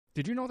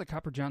Did you know that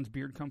Copper John's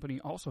Beard Company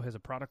also has a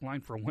product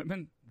line for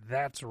women?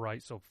 That's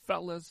right. So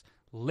fellas,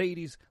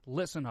 ladies,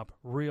 listen up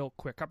real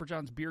quick. Copper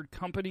John's Beard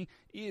Company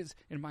is,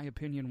 in my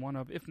opinion, one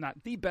of, if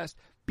not the best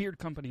beard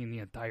company in the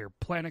entire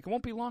planet. It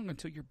won't be long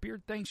until your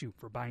beard thanks you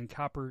for buying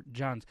Copper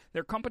John's.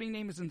 Their company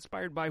name is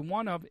inspired by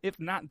one of, if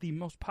not the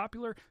most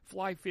popular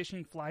fly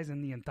fishing flies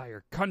in the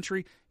entire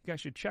country. You guys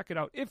should check it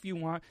out if you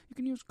want. You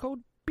can use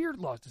code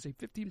BEARDLAWS to save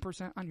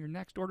 15% on your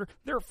next order.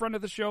 They're a friend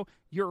of the show.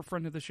 You're a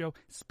friend of the show.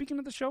 Speaking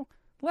of the show,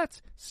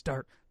 let's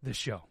start the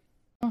show.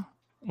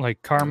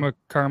 Like Karma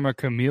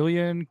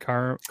Chameleon,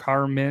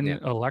 Carmen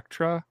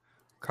Electra.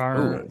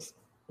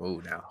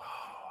 Oh, now.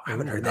 I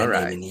haven't heard that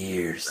name in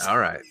years. All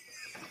right.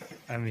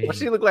 I mean, what's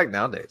she look like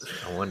nowadays?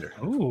 I wonder.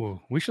 Ooh,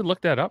 we should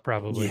look that up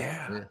probably.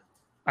 Yeah.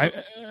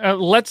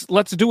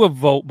 Let's do a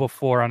vote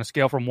before on a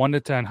scale from 1 to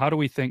 10. How do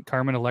we think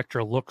Carmen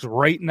Electra looks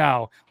right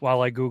now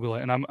while I Google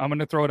it? And I'm going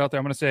to throw it out there.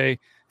 I'm going to say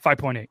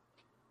 5.8.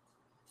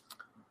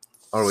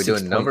 Are we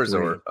doing numbers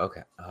or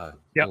okay?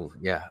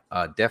 Yeah.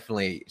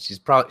 Definitely. She's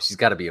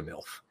got to be a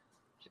MILF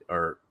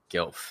or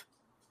GILF,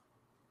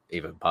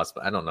 even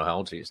possible. I don't know how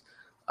old she is.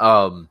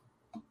 I'm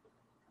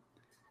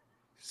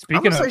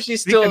gonna say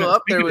she's still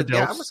up there with.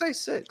 Yeah, I'm gonna say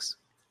 6.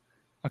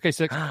 Okay,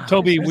 6.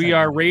 Toby, we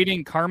are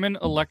rating Carmen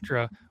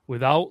Electra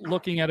without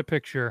looking at a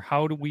picture.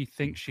 How do we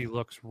think she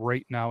looks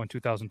right now in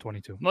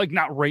 2022? Like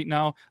not right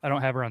now. I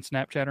don't have her on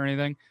Snapchat or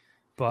anything.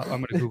 But I'm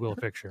going to Google a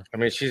picture. I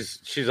mean,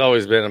 she's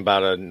always been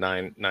about a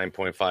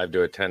 9.5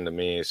 to a 10 to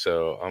me,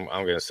 so I'm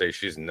going to say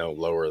she's no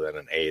lower than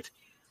an 8.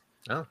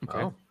 Oh,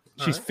 okay.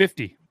 She's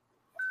 50.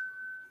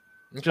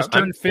 Just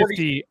turned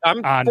 50.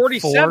 I'm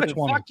 47.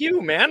 Fuck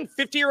you, man.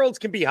 50-year-olds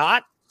can be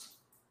hot.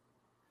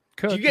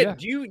 Could,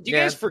 do you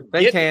guys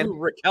forget who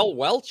Raquel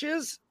Welch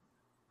is?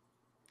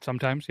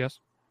 Sometimes, yes.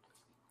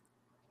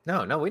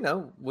 No, we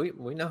know. We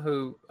know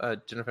who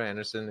Jennifer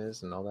Anderson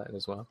is and all that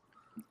as well.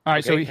 All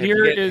right, okay, so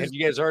have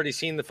you guys already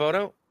seen the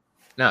photo?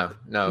 No.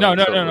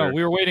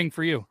 We were waiting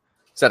for you.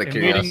 Is that a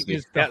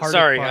curiosity?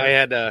 Sorry, part.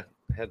 I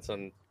had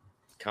some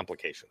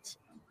complications.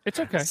 It's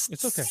okay.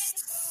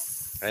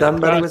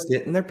 Somebody was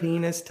getting their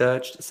penis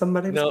touched.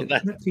 Somebody was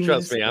getting their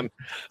penis. Trust me,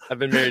 I've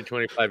been married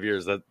 25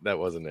 years. That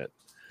wasn't it.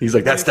 He's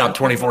like, that stopped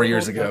 24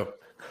 years ago.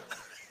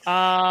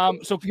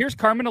 So here's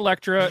Carmen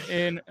Electra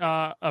in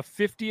a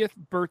 50th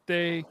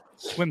birthday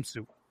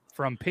swimsuit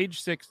from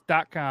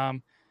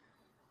page6.com.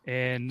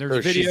 And there's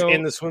a video. She's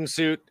in the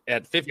swimsuit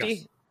at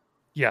 50?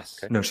 Yes.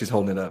 Okay. No, she's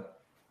holding it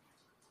up.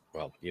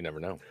 Well, you never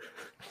know.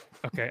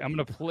 Okay, I'm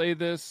going to play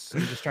this.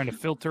 I'm just trying to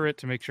filter it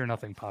to make sure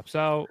nothing pops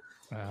out.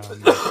 I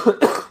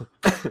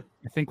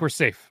think we're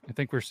safe. Do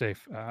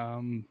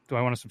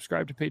I want to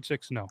subscribe to page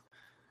 6? No.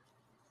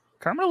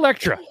 Carmen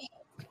Electra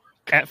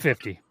at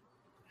 50.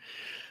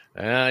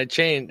 I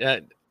changed.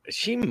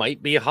 She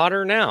might be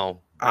hotter now.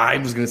 I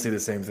was going to say the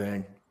same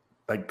thing.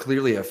 Like,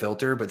 clearly a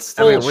filter, but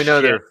still. I mean, we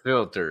know they're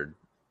filtered.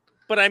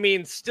 But I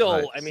mean,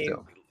 still.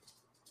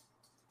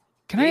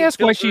 Can I ask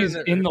why she's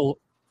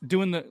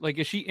doing the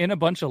is she in a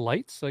bunch of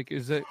lights? Like,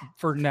 is it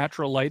for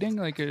natural lighting?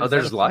 Like,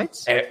 there's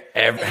lights.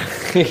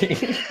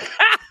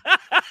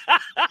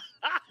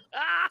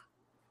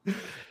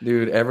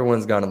 Dude,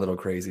 everyone's gone a little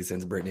crazy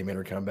since Britney made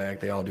her comeback.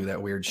 They all do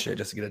that weird shit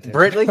just to get attention.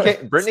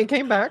 Britney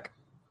came back.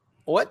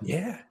 What?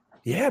 Yeah,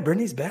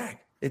 Britney's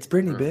back. It's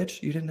Britney,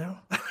 bitch. You didn't know?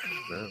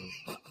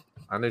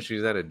 I knew she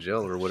was out of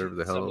jail or whatever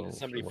the hell.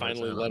 Somebody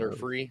finally let her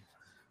free.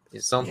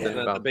 Something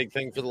about the big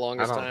thing for the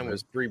longest time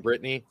was free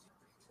Britney.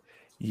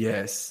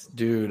 Yes,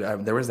 dude.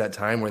 There was that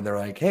time where they're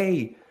like,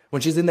 "Hey,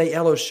 when she's in that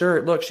yellow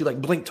shirt, look, she like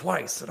blinked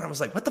twice," and I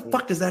was like, "What the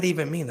fuck does that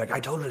even mean?" Like,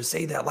 I told her to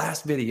say that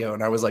last video,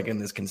 and I was like in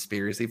this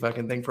conspiracy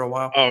fucking thing for a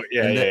while. Oh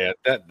yeah.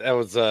 That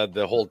was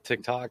the whole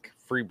TikTok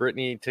free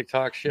Britney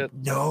TikTok shit.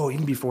 No,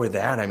 even before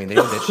that. I mean, they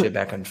did that shit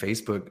back on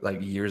Facebook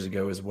like years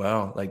ago as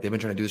well. Like they've been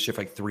trying to do this shit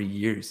for like 3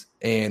 years,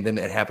 and then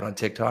it happened on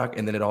TikTok,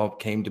 and then it all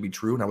came to be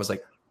true, and I was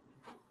like,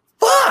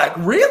 "Fuck,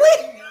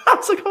 really?" I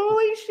was like,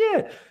 "Holy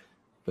shit!"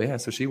 But yeah,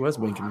 so she was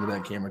winking into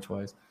that camera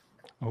twice.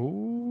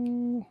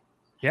 Oh,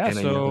 yeah. And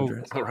so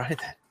all right.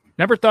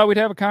 Never thought we'd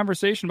have a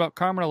conversation about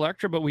Carmen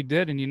Electra, but we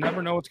did, and you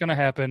never know what's going to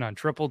happen on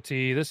Triple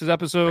T. This is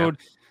episode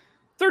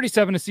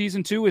 37 of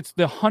season 2. It's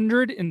the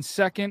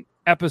 102nd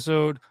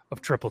episode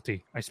of Triple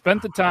T. I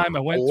spent the time. I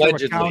went through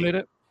and counted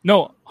it.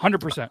 No,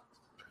 100%.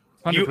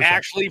 You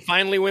actually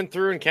finally went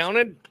through and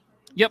counted?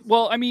 Yep.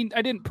 Well, I mean,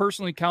 I didn't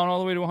personally count all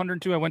the way to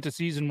 102. I went to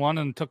season 1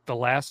 and took the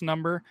last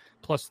number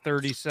plus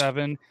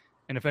 37.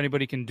 And if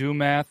anybody can do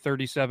math,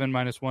 37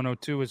 minus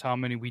 102 is how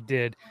many we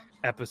did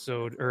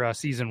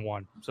season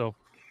 1. So,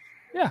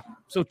 yeah.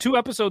 So 2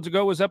 episodes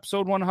ago was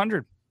episode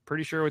 100.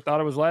 Pretty sure we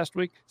thought it was last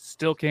week.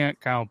 Still can't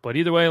count. But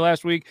either way,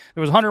 last week there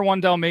was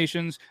 101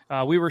 Dalmatians.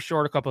 We were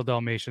short a couple of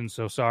Dalmatians.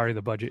 So sorry,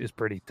 the budget is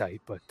pretty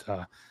tight. But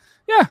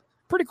yeah,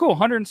 pretty cool.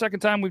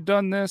 102nd time we've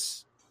done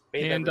this.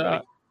 Hey, and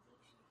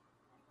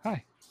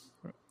hi.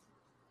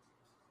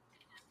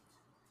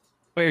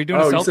 Wait, are you doing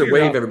a selfie? You said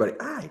wave, everybody.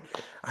 Hi.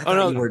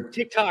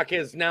 TikTok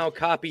has now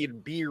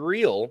copied Be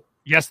Real.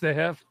 Yes, they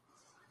have.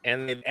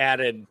 And they've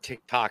added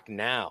TikTok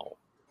Now.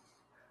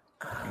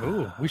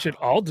 Ooh, we should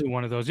all do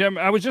one of those. Yeah,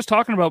 I was just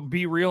talking about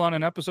Be Real on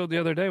an episode the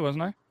other day,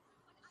 wasn't I?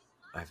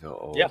 I feel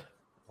old Yeah.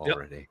 Yep.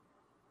 already.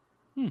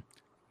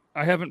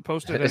 I haven't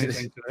posted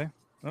anything today.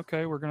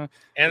 Okay, we're gonna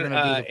do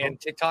the And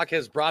TikTok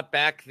has brought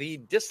back the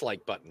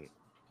dislike button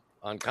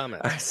on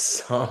comments. I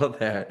saw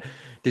that.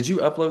 Did you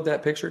upload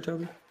that picture,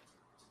 Toby?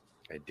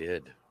 I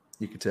did.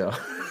 You could tell.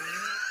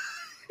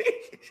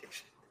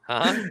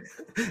 Huh?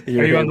 Are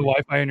you on the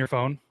Wi-Fi on your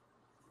phone?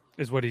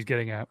 Is what he's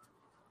getting at.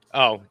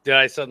 Oh, did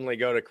I suddenly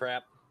go to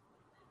crap?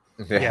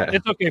 Yeah,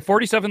 it's okay.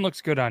 47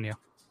 looks good on you.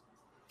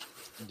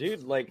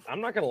 Dude, like,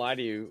 I'm not gonna lie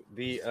to you.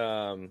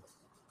 The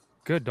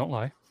Good, don't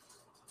lie.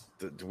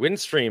 the wind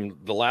stream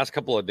the last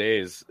couple of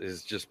days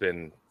has just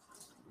been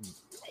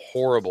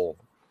horrible.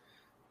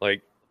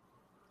 Like,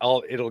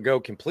 it'll go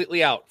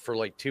completely out for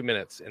like 2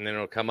 minutes, and then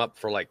it'll come up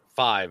for like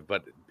 5,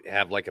 but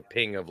have like a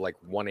ping of like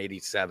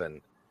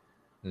 187,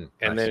 and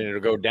then it'll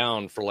go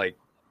down for like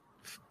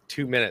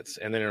 2 minutes,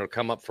 and then it'll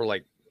come up for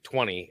like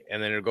 20,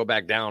 and then it'll go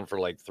back down for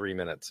like 3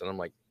 minutes, and I'm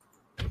like,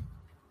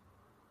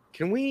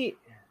 can we?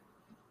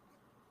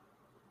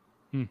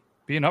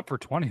 Being up for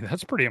 20,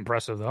 that's pretty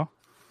impressive, though.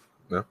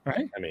 Yeah.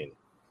 Right? I mean,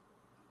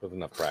 with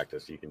enough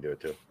practice, you can do it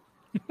too.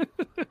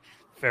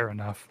 Fair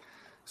enough.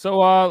 So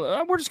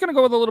we're just going to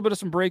go with a little bit of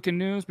some breaking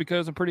news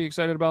because I'm pretty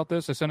excited about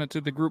this. I sent it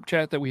to the group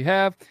chat that we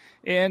have.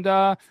 And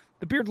the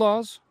Beard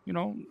Laws,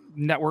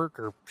 network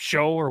or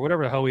show or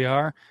whatever the hell we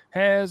are,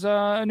 has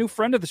a new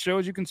friend of the show,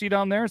 as you can see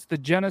down there. It's the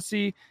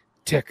Genesee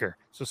Ticker.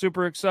 So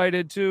super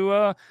excited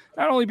to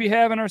not only be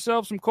having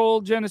ourselves some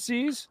cold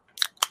Genesees.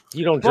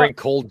 You don't drink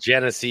cold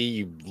Genesee,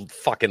 you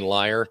fucking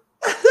liar.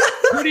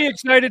 Pretty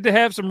excited to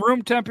have some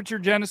room temperature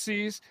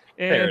Genesees.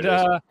 And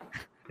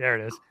there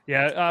it is.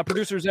 Yeah,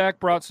 producer Zach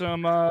brought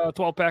some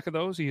 12-pack of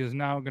those. He is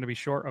now going to be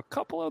short a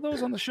couple of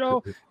those on the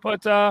show.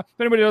 But if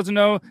anybody doesn't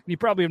know, you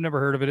probably have never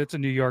heard of it. It's a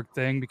New York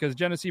thing because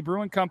Genesee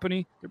Brewing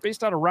Company, they're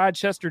based out of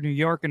Rochester, New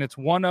York, and it's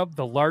one of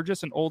the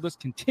largest and oldest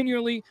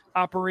continually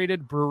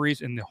operated breweries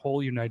in the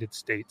whole United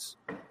States.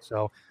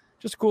 So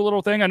just a cool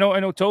little thing. I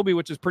know Toby,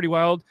 which is pretty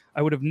wild.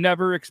 I would have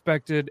never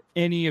expected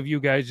any of you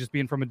guys just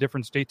being from a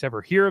different state to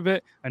ever hear of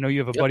it. I know you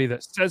have a buddy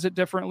that says it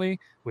differently,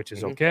 which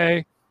is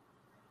okay.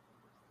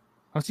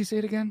 How's he say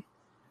it again?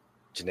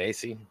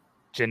 Genesee.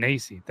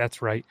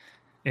 That's right.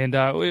 And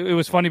it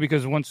was funny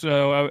because once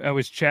I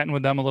was chatting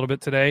with them a little bit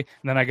today,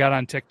 and then I got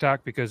on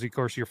TikTok because, of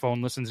course, your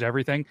phone listens to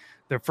everything.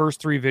 Their first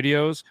 3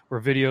 videos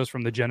were videos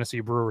from the Genesee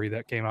Brewery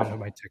that came out with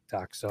my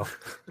TikTok. So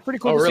it's pretty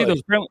cool to see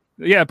those.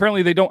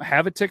 Apparently they don't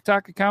have a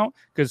TikTok account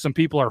because some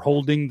people are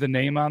holding the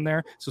name on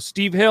there. So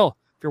Steve Hill,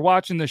 if you're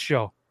watching this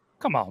show,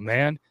 come on,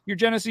 man. Your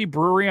Genesee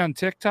Brewery on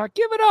TikTok,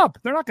 give it up.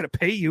 They're not going to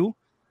pay you,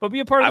 but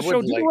be a part of the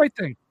show. Do the right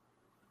thing.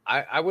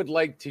 I would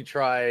like to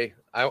try.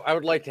 I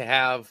would like to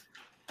have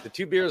the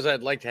 2 beers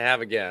I'd like to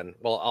have again.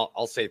 Well,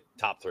 I'll say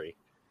top 3.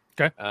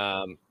 Okay.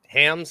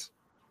 Hams,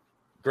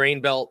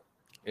 Grain Belt,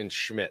 and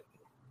Schmidt.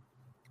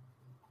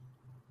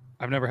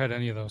 I've never had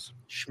any of those.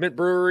 Schmidt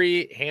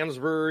Brewery, Hams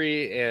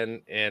Brewery,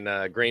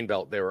 and Grain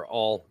Belt. They were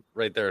all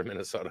right there in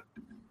Minnesota.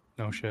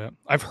 No shit.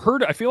 I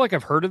feel like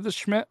I've heard of the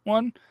Schmidt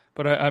one,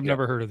 but I've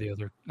never heard of the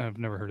other. I've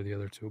never heard of the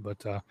other 2.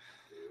 But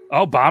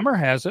Bomber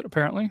has it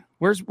apparently.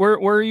 Where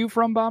are you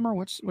from, Bomber?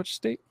 Which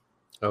state?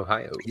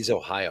 Ohio. He's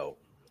Ohio.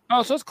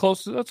 Oh, so that's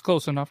close. That's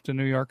close enough to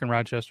New York and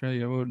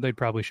Rochester. They'd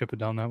probably ship it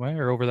down that way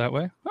or over that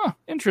way. Oh,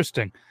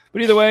 interesting.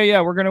 But either way,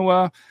 yeah, we're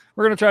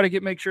gonna try to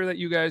make sure that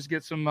you guys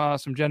get some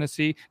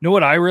Genesee. You know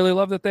what I really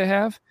love that they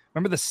have?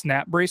 Remember the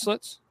snap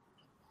bracelets?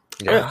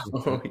 Yeah.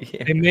 Oh,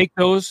 yeah. They make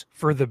those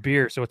for the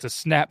beer, so it's a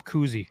snap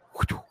koozie.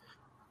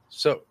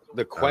 So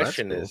the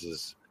question cool.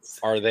 is,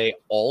 are they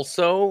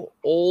also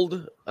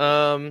old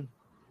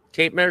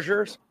tape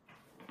measures?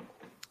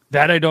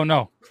 That I don't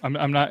know.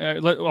 I'm not.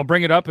 I'll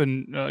bring it up,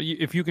 and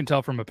if you can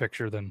tell from a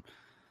picture, then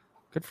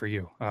good for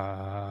you.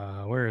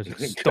 Where is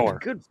it? Store.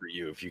 Good for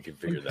you if you can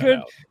figure that Good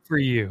out. for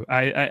you.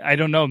 I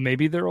don't know.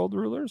 Maybe they're old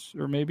rulers,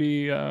 or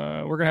maybe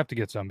we're gonna have to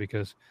get some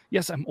because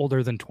yes, I'm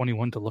older than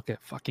 21 to look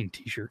at fucking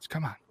t-shirts.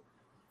 Come on.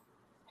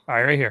 All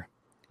right, right here.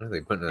 What are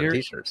they putting on Here.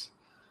 t-shirts?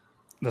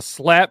 The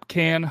Slap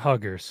Can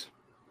Huggers.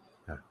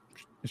 Huh.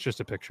 It's just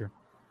a picture,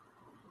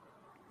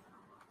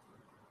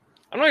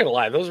 I'm not gonna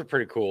lie, those are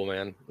pretty cool,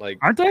 man. Like,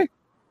 aren't they?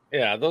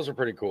 yeah, those are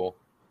pretty cool.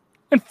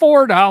 And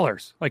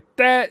 $4. Like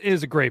that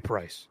is a great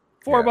price.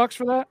 $4 Yeah.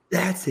 for that.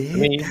 That's it. I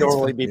mean, you'd That's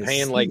normally be fucking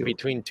paying like steal.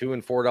 between $2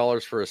 and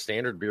 $4 for a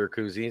standard beer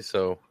koozie.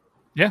 So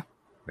Yeah.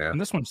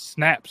 And this one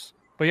snaps.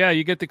 But yeah,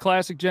 you get the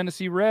classic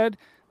Genesee Red,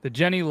 the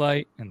Jenny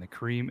Light, and the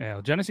Cream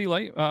Ale. Genesee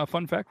Light,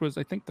 fun fact, was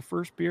I think the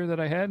first beer that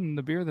I had and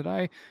the beer that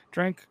I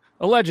drank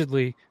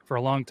allegedly for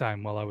a long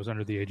time while I was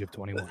under the age of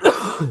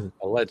 21.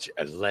 alleged.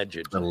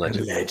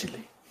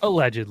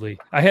 Allegedly.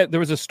 There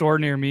was a store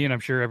near me, and I'm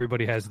sure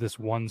everybody has this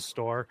one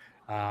store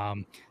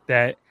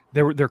that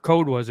their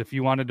code was if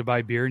you wanted to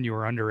buy beer and you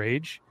were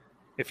underage,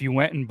 if you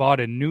went and bought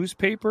a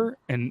newspaper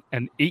and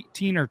an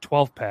 18 or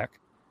 12 pack,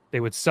 they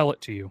would sell it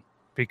to you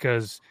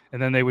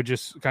and then they would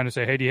just kind of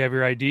say, hey, do you have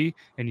your ID?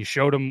 And you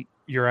showed them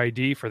your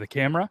ID for the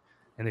camera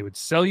and they would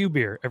sell you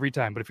beer every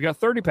time. But if you got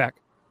 30 pack,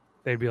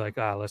 they'd be like,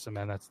 listen,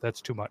 man,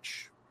 that's too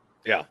much.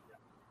 Yeah.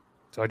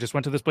 So I just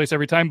went to this place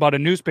every time, bought a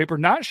newspaper.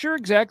 Not sure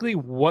exactly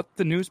what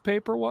the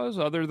newspaper was,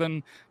 other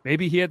than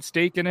maybe he had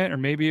steak in it, or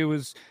maybe it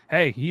was,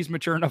 hey, he's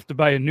mature enough to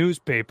buy a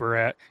newspaper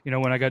at,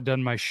 when I got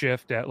done my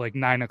shift at like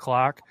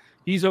 9:00.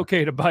 He's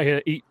okay to buy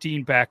an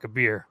 18-pack of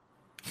beer.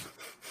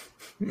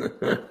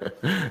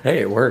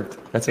 Hey, it worked.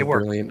 That's a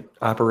brilliant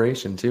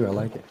operation too. I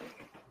like it.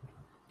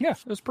 Yeah,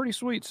 it was pretty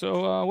sweet.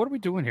 So what are we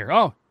doing here?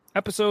 Oh,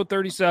 episode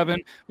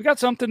 37. We got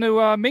something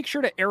to make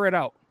sure to air it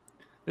out.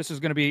 This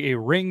is going to be a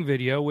Ring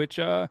video, which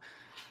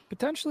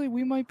potentially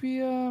we might be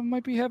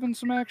having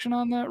some action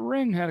on that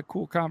Ring. Had a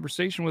cool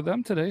conversation with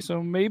them today.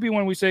 So maybe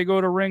when we say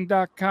go to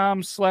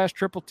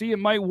ring.com/triple T, it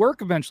might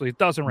work eventually. It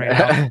doesn't right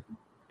now.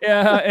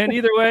 Yeah, and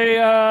either way,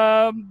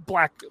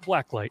 black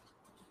light.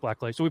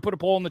 So we put a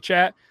poll in the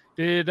chat.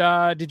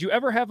 Did you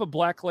ever have a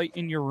black light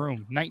in your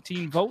room?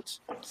 19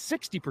 votes,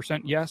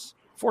 60% yes,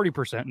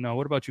 40% no.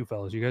 What about you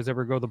fellas? You guys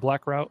ever go the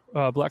black light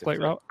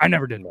route? I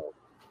never did.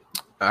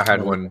 I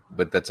had one,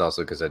 but that's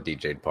also because I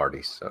DJ'd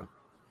parties. So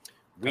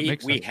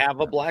we have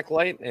a black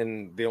light,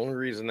 and the only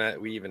reason that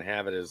we even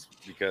have it is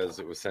because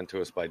it was sent to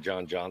us by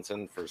John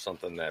Johnson for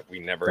something that we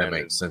never. That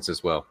makes sense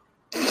as well.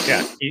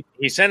 Yeah,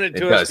 he sent it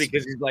to us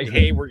because he's like,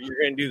 "Hey, you're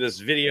going to do this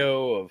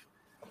video of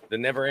the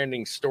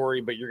never-ending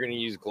story, but you're going to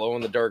use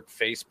glow-in-the-dark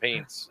face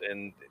paints,"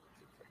 and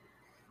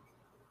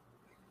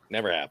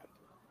never happened.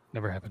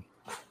 Never happened.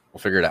 We'll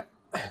figure it out.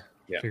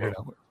 Yeah, figure it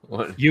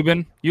out. You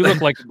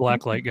look like the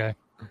black light guy.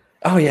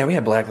 Oh yeah, we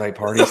had black light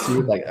parties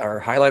too, like our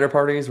highlighter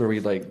parties where we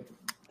like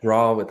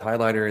draw with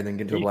highlighter and then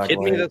get to a black light.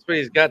 Me? That's what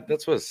he's got.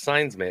 That's what his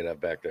sign's made of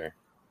back there.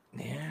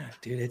 Yeah,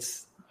 dude,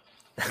 it's.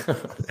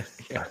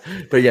 Yeah.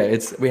 But yeah,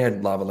 we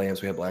had lava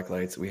lamps, we had black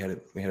lights, we had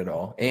it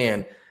all,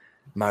 and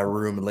my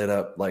room lit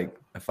up like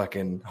a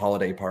fucking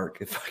holiday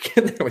park.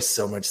 There was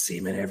so much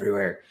semen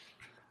everywhere.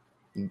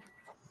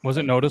 Was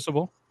it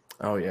noticeable?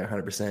 Oh yeah,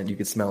 100%. You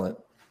could smell it.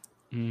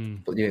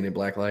 But you need a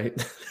black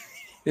light.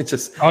 It's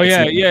just. Oh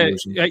yeah.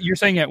 You're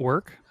saying at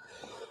work?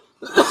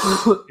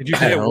 Did you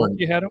say at work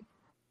you had them?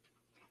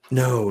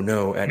 No.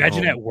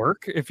 Imagine at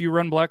work if you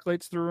run black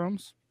lights through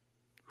rooms.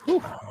 Whew.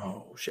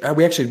 Oh,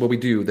 we actually, what we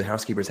do, the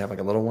housekeepers have like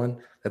a little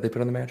one that they put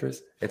on the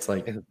mattress. It's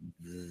like,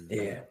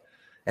 yeah.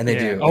 And they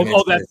do.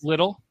 Oh, that's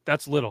little.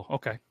 That's little.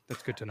 Okay,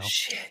 that's good to know.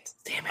 Shit,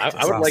 damn it!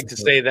 I would like to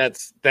say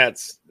that's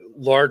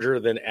larger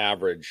than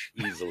average,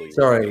 easily.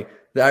 Sorry,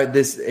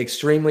 this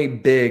extremely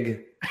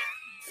big,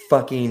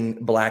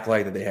 fucking black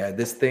light that they had.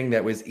 This thing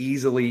that was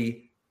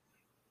easily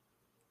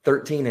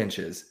 13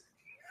 inches.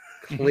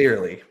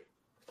 Clearly,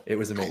 it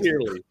was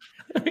amazing.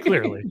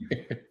 Clearly.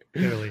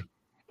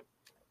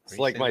 It's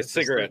like my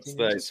cigarettes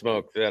that I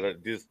smoke.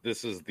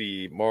 This is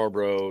the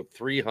Marlboro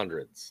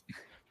 300s.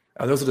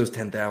 Oh, those are those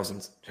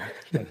 10,000s.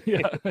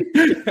 Yeah.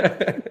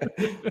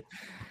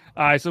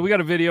 All right, so we got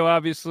a video.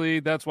 Obviously,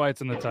 that's why it's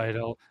in the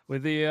title.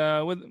 With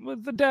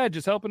the dad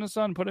just helping his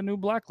son put a new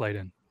black light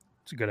in.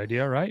 It's a good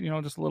idea, right?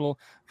 Just a little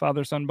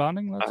father-son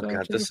bonding. Oh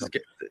God,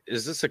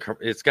 is this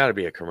it's got to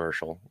be a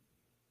commercial.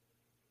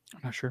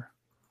 I'm not sure.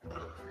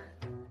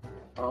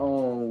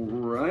 All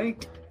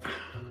right.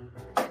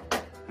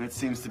 That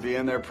seems to be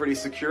in there pretty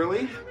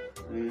securely,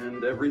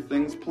 and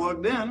everything's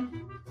plugged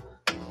in.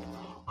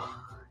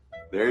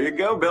 There you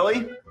go,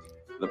 Billy,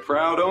 the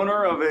proud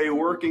owner of a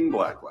working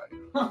blacklight.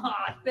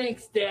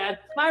 Thanks, Dad.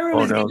 My room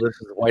this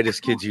is the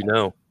whitest kids you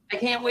know. I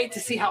can't wait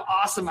to see how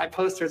awesome my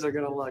posters are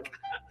going to look.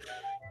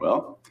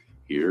 Well,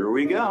 here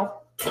we go.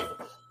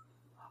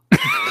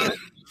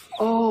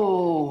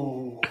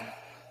 Oh.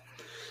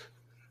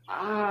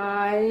 All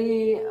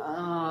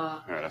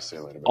right, I'll see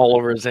you later. All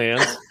over his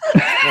hands.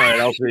 All right,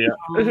 I'll see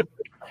you.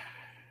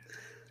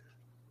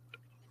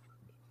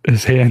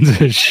 His hands,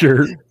 his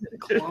shirt.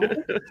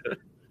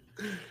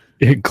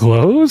 It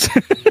glows?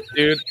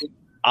 Dude,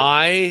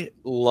 I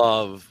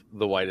love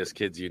the whitest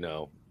kids you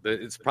know.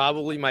 It's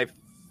probably my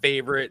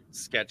favorite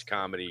sketch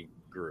comedy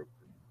group.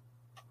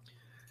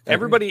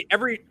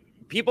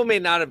 People may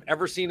not have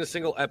ever seen a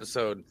single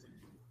episode,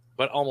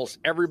 but almost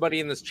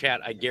everybody in this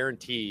chat, I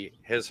guarantee,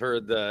 has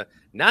heard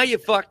now you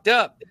fucked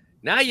up.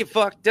 Now you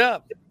fucked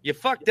up. You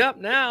fucked up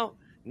now.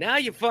 Now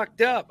you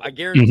fucked up. I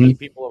guarantee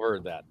people have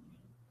heard that.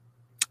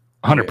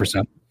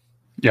 100%.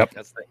 Yep.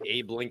 That's the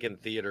Abe Lincoln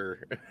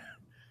Theater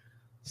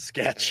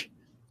sketch.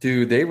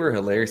 Dude, they were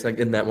hilarious. Like,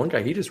 and that one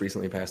guy, he just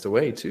recently passed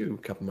away too,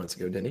 a couple months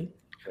ago, didn't he?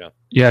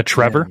 Yeah,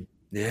 Trevor.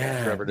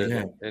 Yeah. Trevor did.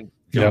 Yeah. And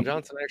John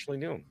Johnson actually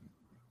knew him.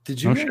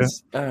 Did you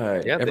guys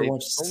ever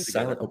watch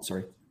Silent? Oh,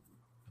 sorry.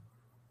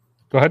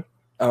 Go ahead.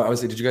 I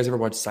was saying, did you guys ever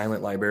watch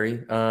Silent Library?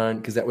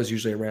 Because that was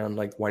usually around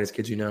like Whitest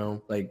Kids You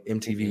Know, like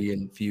MTV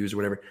and Fuse or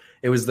whatever.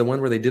 It was the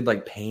one where they did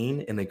like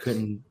pain and they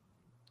couldn't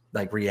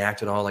like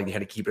react at all. Like they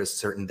had to keep it a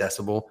certain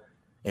decibel,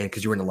 and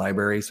because you were in the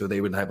library, so they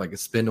would have like a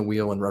spin a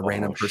wheel and a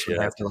random person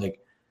would have to like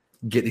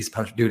get these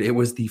punch. Dude, it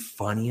was the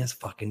funniest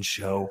fucking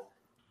show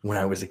when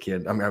I was a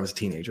kid. I mean, I was a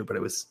teenager, but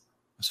it was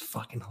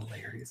fucking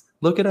hilarious.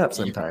 Look it up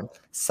sometime.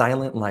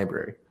 Silent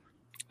Library.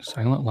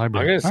 Silent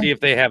Library. I'm gonna see if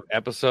they have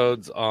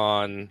episodes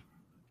on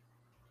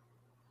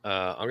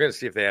I'm gonna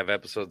see if they have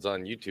episodes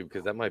on YouTube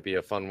because that might be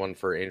a fun one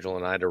for Angel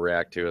and I to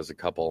react to as a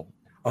couple.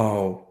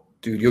 Oh,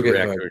 dude, you'll get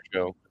react hooked. to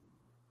a show.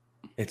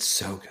 It's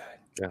so good.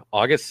 Yeah,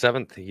 August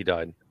 7th he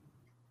died.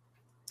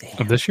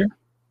 Of this year?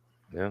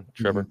 Yeah,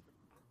 Trevor.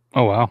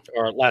 Oh wow.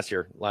 Or last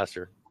year.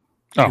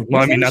 Oh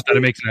well, I mean, not that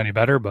it makes it any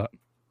better, but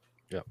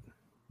Yep.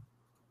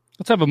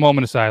 Let's have a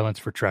moment of silence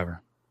for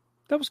Trevor.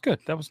 That was good.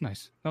 That was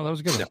nice. No, that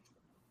was a good. Yeah.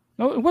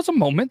 No, it was a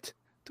moment.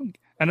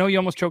 I know you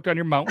almost choked on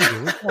your Mountain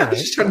Dew. It's all I was right.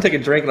 just trying to take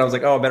a drink, and I was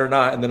like, "Oh, I better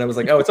not." And then I was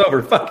like, "Oh, it's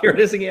over. Fuck, here it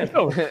is again."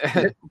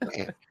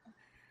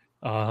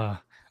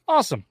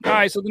 Awesome. All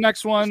right, so the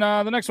next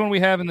one we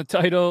have in the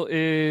title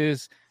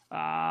is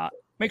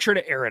make sure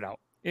to air it out.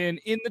 And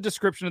in the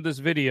description of this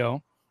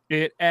video,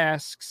 it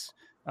asks,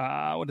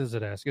 what does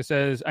it ask? It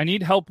says, I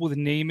need help with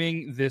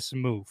naming this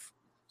move.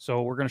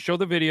 So we're going to show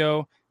the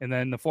video, and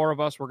then the four of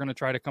us, we're going to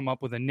try to come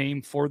up with a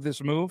name for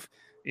this move.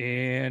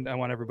 And I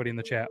want everybody in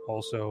the chat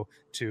also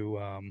to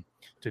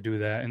do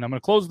that. And I'm going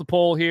to close the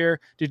poll here.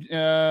 Did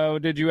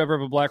you ever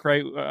have a black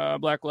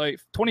light?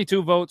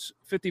 22 votes,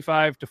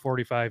 55 to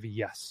 45.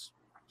 Yes.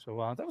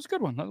 So that was a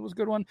good one.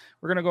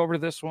 We're going to go over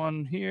this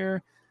one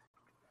here.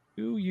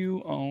 Do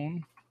you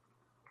own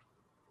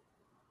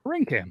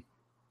Ring Cam?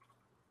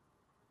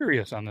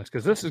 Curious on this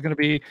because this is going to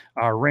be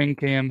our Ring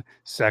Cam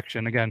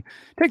section. Again,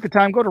 take the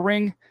time, go to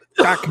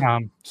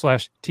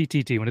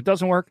ring.com/TTT. When it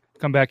doesn't work,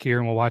 come back here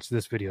and we'll watch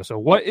this video. So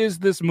what is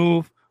this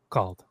move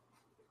called?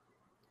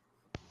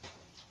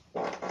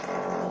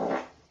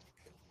 Oh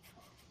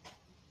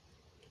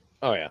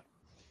yeah.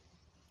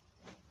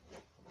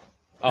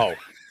 Oh.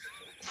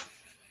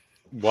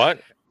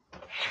 What?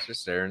 It's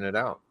just airing it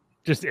out.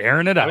 Just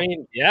airing it out.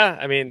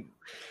 I mean,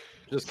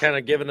 just kind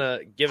of giving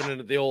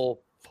it the old.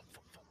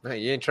 No,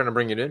 you ain't trying to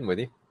bring it in with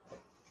you.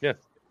 Yeah.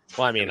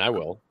 Well, I mean, I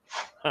will.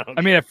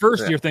 I mean, at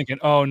first you're thinking,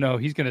 oh no,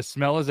 he's going to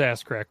smell his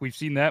ass crack. We've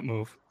seen that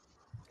move.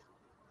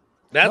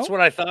 That's what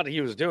I thought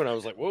he was doing. I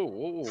was like,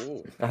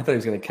 whoa. I thought he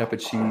was gonna cup of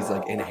cheese,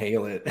 like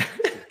inhale it.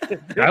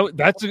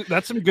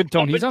 That's some good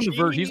tone. Cup He's of on the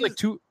verge. He's like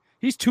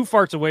He's 2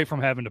 farts away from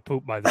having to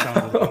poop by the sound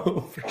of it. Oh,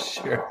 for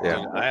sure.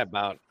 Yeah. Dude,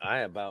 I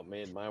about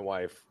made my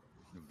wife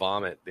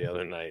vomit the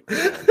other night.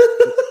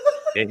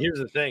 And here's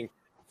the thing: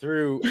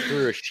 through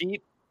a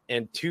sheet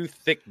and 2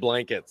 thick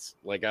blankets.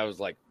 Like I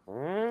was like,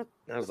 because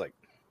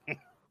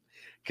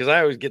I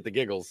always get the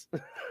giggles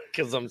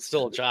because I'm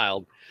still a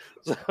child.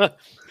 So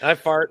I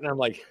fart and I'm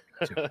like,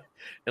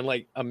 and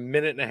like a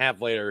minute and a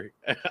half later,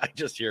 I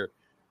just hear,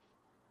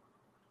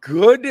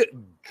 "Good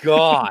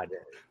God!"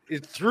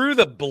 Through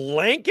the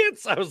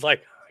blankets. I was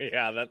like,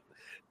 yeah,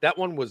 that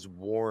one was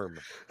warm.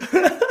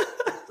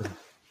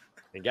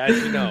 And guys,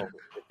 you know,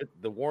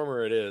 the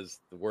warmer it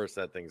is, the worse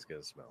that thing's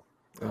gonna smell.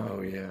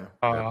 Oh yeah.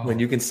 Oh. When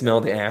you can smell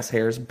the ass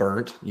hairs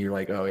burnt, you're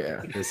like, oh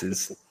yeah, this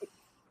is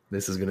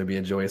gonna be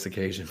a joyous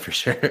occasion for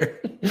sure.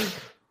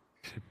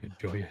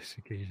 Joyous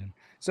occasion.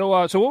 So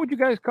what would you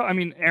guys call? I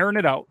mean, airing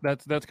it out.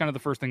 That's kind of the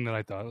first thing that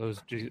I thought. It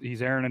was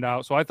he's airing it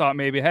out. So I thought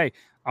maybe, hey,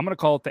 I'm gonna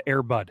call it the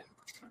Air Bud.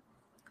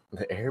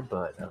 The Air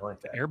Bud. I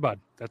like that. Air Bud.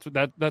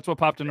 That's what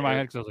popped into my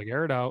head because I was like,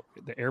 air it out.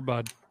 The Air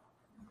Bud.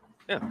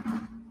 I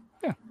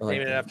like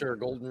Name it that. after a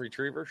golden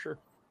retriever, sure.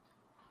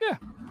 Yeah,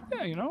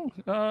 you know.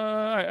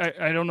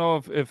 I don't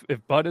know if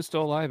Bud is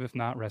still alive. If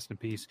not, rest in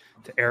peace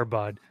to Air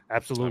Bud.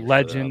 Absolute I'm sure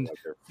legend. they're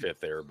on, like, their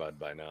 5th Air Bud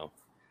by now.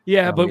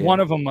 Yeah, Oh, but yeah.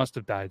 one of them must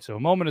have died. So a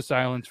moment of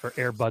silence for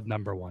Air Bud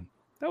number 1.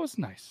 That was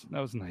nice.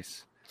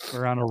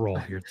 We're on a roll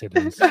here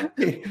today.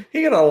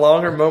 He got a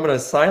longer moment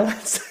of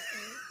silence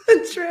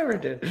than Trevor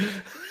did.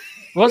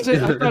 Was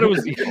it? I thought it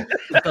was equal.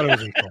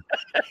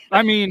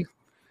 I mean,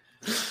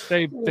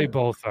 they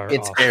both are.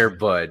 It's awesome. Air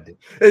Bud.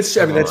 That's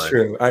Come that's on.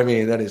 true. I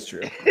mean, that is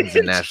true. He's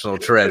a national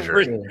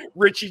treasure.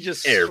 Richie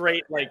just Air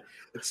straight like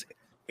it's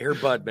Air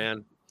Bud,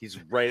 man.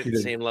 He's right at He the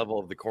did. same level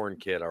of the corn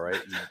kid. All right,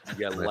 you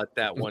gotta let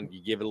that one. You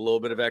give it a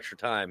little bit of extra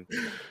time.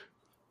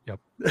 All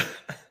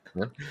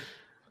All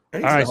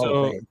right,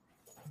 so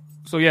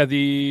yeah, what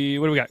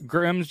do we got?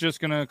 Grim's just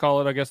gonna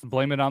call it, I guess,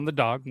 blame it on the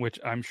dog, which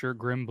I'm sure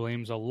Grim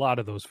blames a lot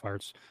of those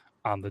farts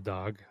on the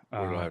dog. We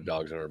don't have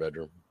dogs in our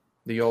bedroom.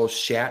 the old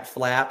shat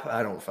flap.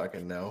 I don't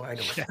fucking know. I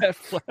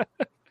don't.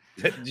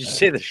 Did you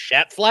say the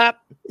shat flap?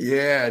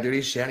 Yeah, dude,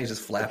 he's shat. He's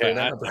just flapping Okay,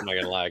 it I'm out. not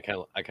gonna lie. I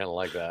kind of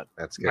like that.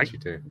 That's catchy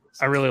too.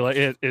 I really like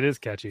it. It is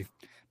catchy,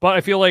 but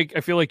I feel like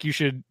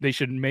they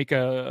should make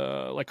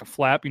a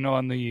flap, you know,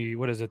 on the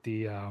what is it,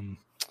 the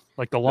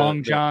like the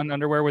long john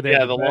underwear where they Yeah,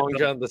 have the back long up.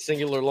 john, the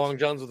singular long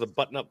johns with the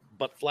button up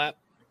butt flap.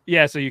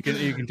 Yeah, so you can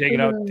take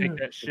it out, take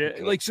that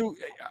shit. Like, so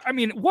I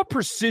mean, what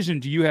precision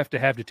do you have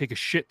to take a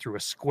shit through a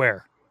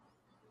square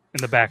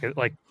in the back of,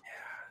 like,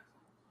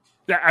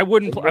 I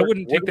wouldn't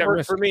take that work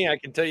risk. for me. I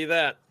can tell you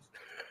that.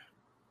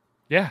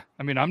 Yeah,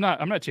 I mean, I'm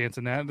not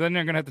chancing that. Then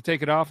they're gonna have to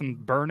take it off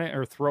and burn it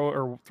or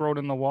throw it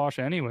in the wash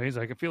anyways.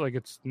 Like, I feel like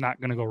it's not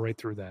gonna go right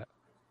through that.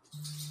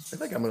 I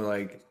think I'm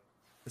gonna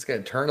it's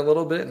gonna turn a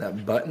little bit, and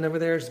that button over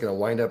there is gonna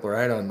wind up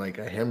right on like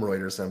a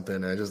hemorrhoid or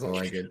something. I just don't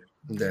like it.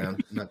 I'm down.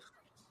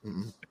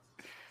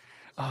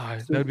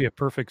 That'd be a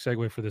perfect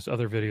segue for this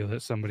other video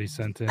that somebody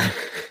sent in.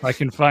 If I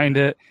can find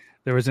it.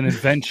 There was an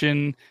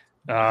invention.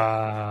 Do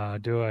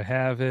I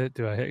have it?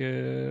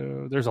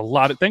 There's a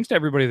lot of thanks to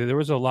everybody. There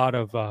was a lot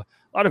of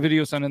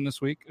videos sent in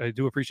this week. I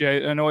do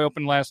appreciate it. I know I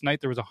opened last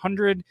night. There was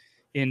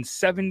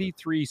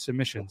 173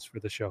 submissions for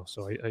the show,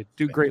 so I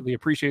do greatly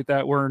appreciate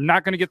that. We're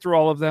not going to get through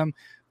all of them,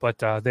 but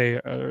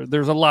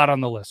there's a lot on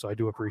the list, so I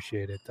do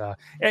appreciate it.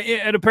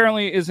 It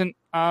apparently isn't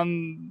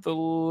on the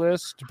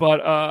list,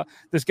 but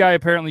this guy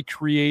apparently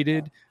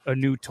created a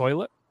new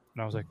toilet,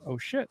 and I was like, oh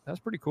shit, that's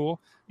pretty cool.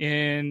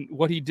 And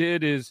what he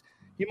did is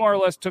he more or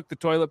less took the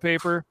toilet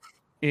paper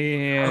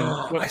and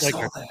put like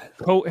a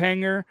coat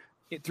hanger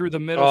through the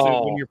middle,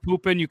 so when you're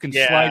pooping, you can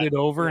slide it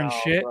over and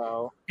shit.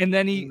 Bro. And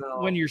then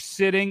when you're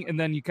sitting, and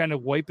then you kind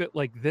of wipe it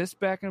like this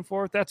back and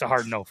forth. That's a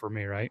hard no for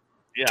me, right?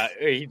 Yeah,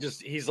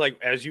 he's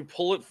like, as you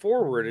pull it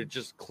forward, it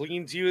just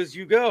cleans you as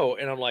you go.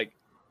 And I'm like,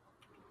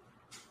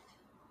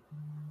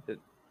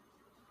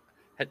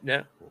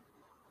 no.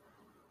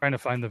 Trying to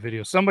find the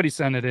video. Somebody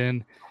sent it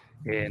in,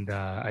 and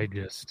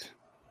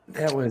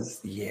that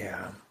was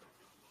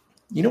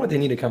You know what they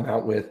need to come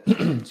out with?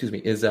 Excuse me.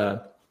 Is I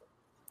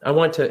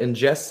want to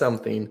ingest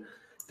something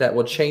that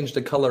will change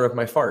the color of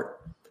my fart.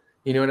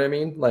 You know what I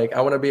mean? Like,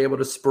 I want to be able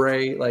to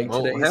spray like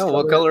today's color.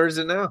 What color is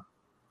it now?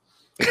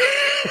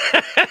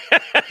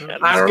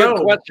 I don't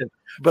know. Question.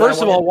 But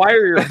first of all, why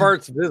are your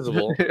farts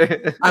visible?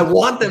 I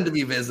want them to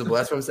be visible.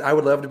 That's what I'm saying. I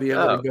would love to be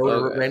able to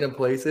go to random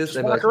places just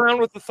and walk around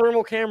with the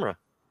thermal camera.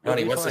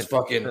 Honey, what's this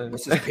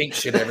pink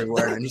shit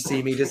everywhere? And you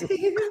see me just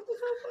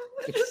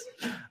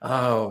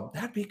oh,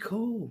 that'd be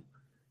cool.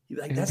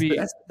 Like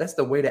that's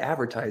the way to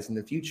advertise in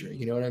the future.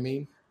 You know what I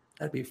mean?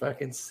 That'd be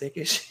fucking sick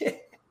as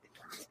shit.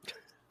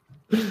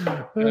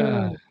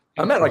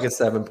 I'm at like a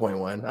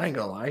 7.1. I ain't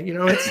gonna lie. You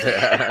know, it's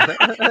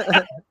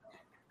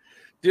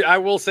dude. I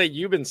will say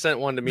you've been sent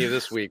one to me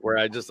this week where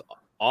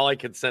all I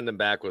could send him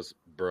back was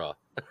bruh.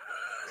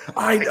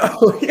 I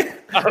know. Yeah.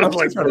 I'm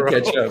like trying to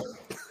catch up.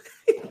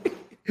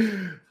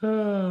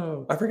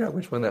 Oh, I forgot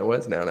which one that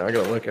was now. Now I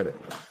gotta look at it.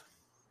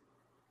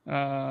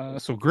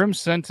 So Grim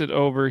sent it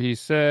over. He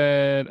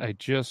said, I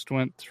just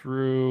went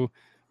through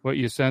what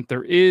you sent.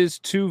 There is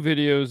 2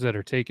 videos that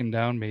are taken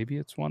down. Maybe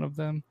it's one of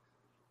them.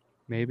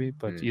 Maybe,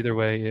 but either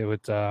way, it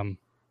would. I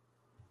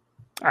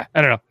don't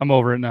know. I'm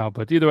over it now.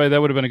 But either way, that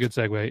would have been a good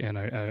segue, and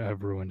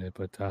I've ruined it.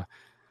 But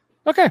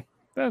okay,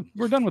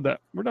 we're done with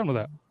that.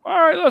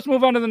 All right, let's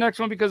move on to the next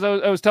one because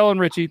I was telling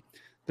Richie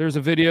there's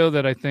a video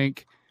that I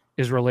think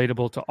is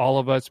relatable to all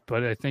of us,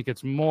 but I think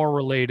it's more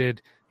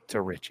related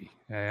to Richie.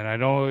 And I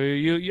know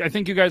I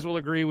think you guys will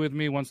agree with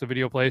me once the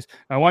video plays.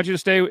 I want you to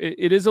stay.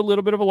 It is a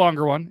little bit of a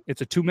longer one.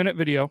 It's a 2-minute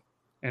video.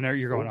 And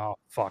you're going, oh,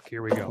 fuck,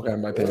 here we go. Okay,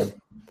 my pen.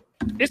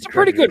 It's a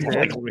pretty good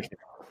one.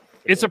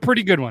 It's a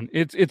pretty good one.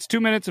 It's 2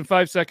 minutes and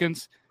 5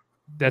 seconds.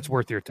 That's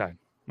worth your time.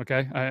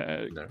 Okay?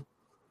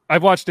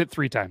 I've watched it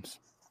 3 times.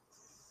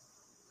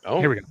 Oh.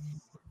 Here we go.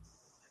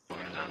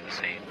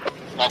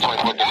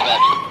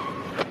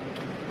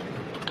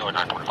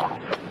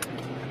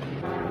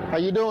 How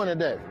you doing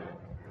today?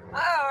 All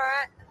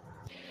right.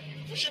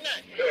 What's your name?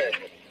 Good.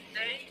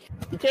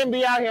 You can't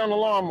be out here on the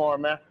lawnmower,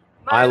 man.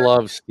 I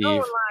love Steve.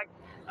 Like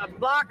a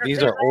block or These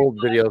two are old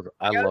away. videos.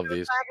 I Go love to the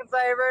these. Pack and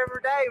Save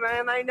every day,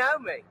 man. They know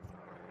me.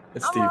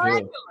 It's I'm Steve a Hill.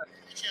 regular.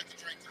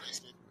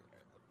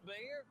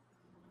 Beer?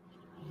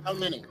 How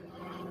many?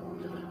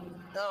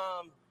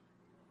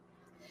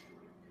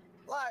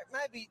 Like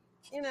maybe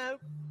 10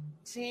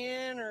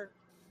 or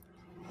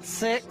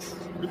 6.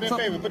 Do me a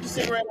favor, put the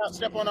cigarette out,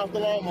 step on off the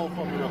lawnmower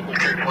for me real quick.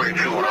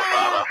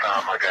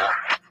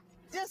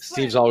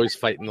 Steve's always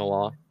fighting the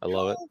law. I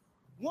love it.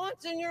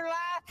 Once in your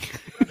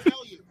life. I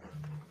tell you.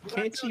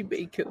 Can't you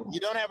be cool?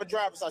 You don't have a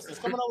driver's license.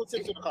 Come on over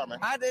to the car, man.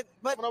 I did,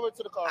 but Come on over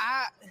to the car.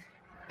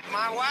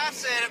 my wife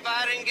said if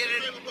I didn't get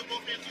it, Put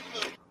both hands in the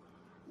hood.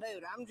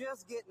 dude, I'm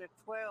just getting a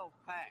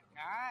 12-pack.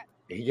 All right.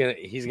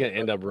 He's gonna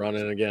end up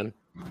running again.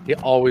 He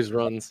always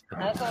runs.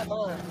 That's not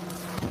mine.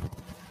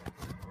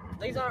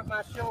 These aren't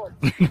my shorts.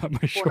 Not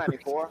my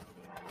short. $4.94.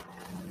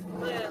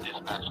 Yeah.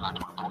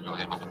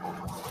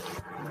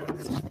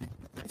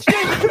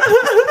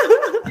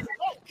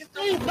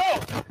 Steve, no!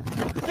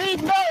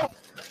 Steve, no!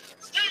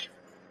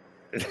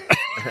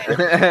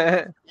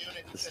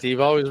 Steve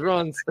always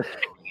runs.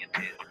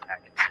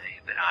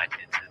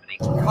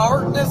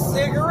 Carton of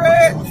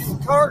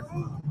cigarettes.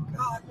 Carton.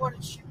 God, what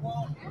did she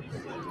want?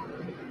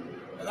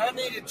 And I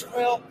need a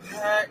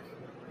 12-pack.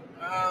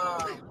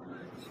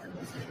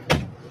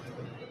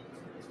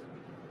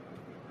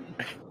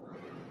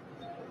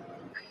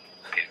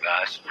 Okay,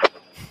 guys.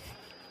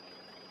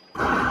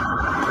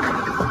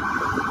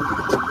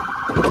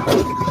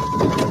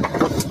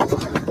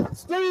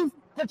 Steve,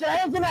 put your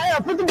hands in the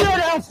air. Put the beer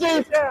down,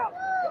 Steve. Put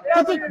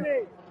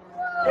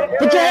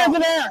your hands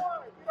in the air.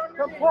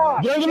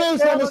 Get on your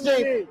knees for me,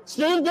 Steve.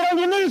 Steve, get on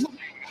your knees.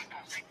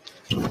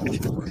 Come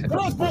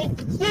on, Steve.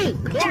 Steve,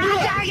 don't do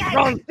it.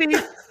 Run,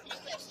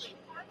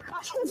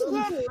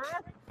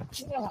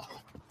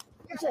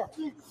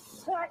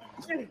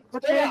 Steve.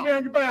 Put your hands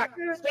behind your back.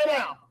 Stay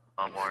down.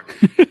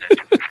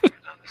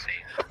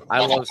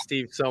 I love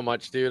Steve so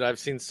much, dude. I've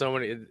seen so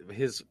many.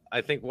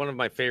 I think one of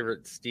my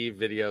favorite Steve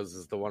videos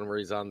is the one where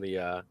he's on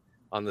the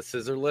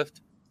scissor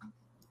lift.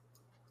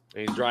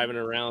 And he's driving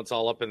around. It's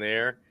all up in the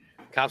air.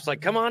 Cop's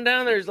like, "Come on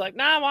down there." He's like,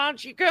 "Nah, why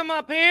don't you come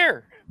up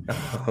here?"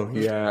 Oh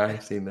yeah,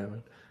 I've seen that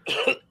one.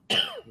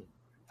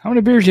 How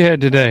many beers you had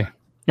today?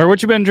 Or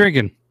what you been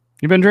drinking?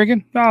 You been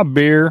drinking? Ah,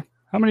 beer.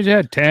 How many you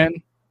had? 10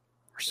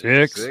 or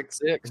 6?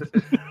 Six.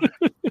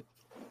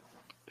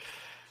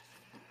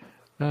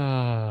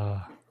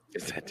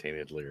 Is that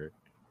tainted lyric?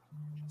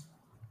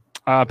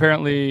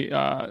 Apparently,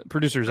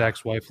 producer's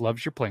ex-wife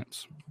loves your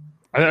plants.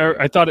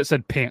 I thought it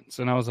said pants,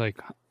 and I was like,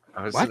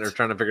 I was what? sitting there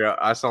trying to figure out.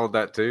 I saw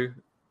that too.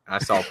 I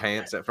saw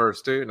pants at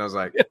first too, and I was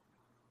like,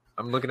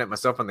 I'm looking at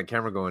myself on the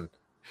camera going,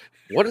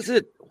 What does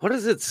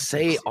it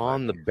say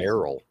on the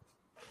barrel?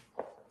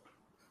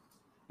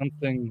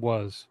 something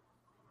was.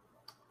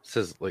 It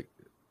says like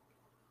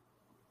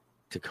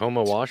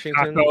Tacoma,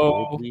 Washington.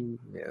 Taco.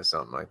 yeah,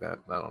 something like that.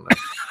 I don't know.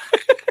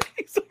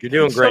 You're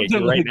doing great.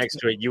 Something You're right like next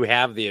to it. You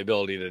have the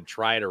ability to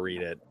try to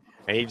read it,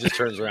 and he just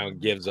turns around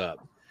and gives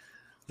up.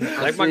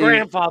 Like my see-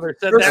 grandfather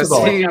said, first that's of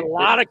all- got a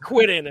lot of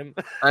quit in him.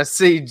 I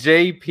see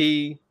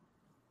JP,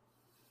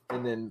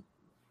 and then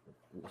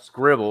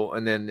scribble,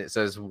 and then it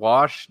says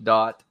wash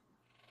dot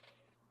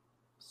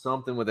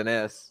something with an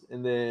S,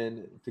 and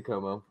then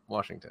Tacoma,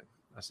 Washington.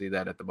 I see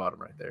that at the bottom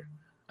right there.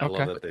 I Okay.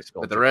 love that they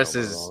spelled But the rest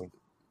Tacoma is wrong.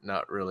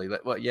 not really.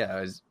 Well,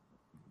 yeah,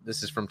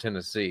 this is from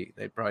Tennessee.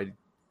 They probably.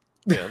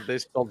 Yeah, they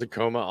spelled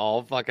Tacoma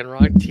all fucking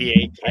wrong.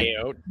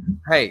 T-A-K-O.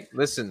 Hey,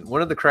 listen.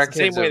 One of the It's the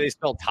same crackheads. way they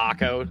spell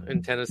taco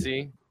in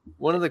Tennessee.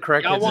 One of the Y'all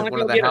crackheads want at to one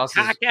go of the get a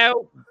houses.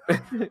 taco?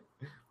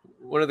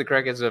 One of the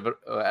crackheads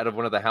out of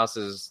one of the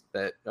houses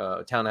that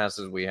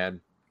townhouses we had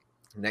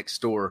next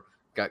door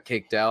got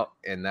kicked out,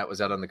 and that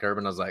was out on the curb.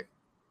 And I was like,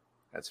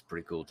 "That's a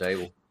pretty cool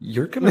table."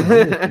 You're coming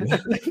home.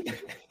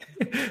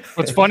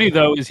 What's funny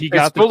though is he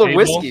got It's full the of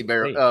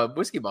table.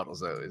 whiskey bottles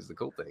though. Is the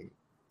cool thing.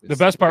 The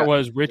best part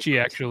was Richie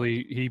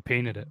actually he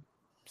painted it,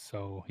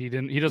 so he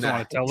doesn't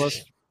want to tell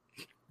us.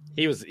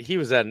 He was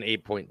at an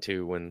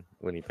 8.2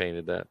 when he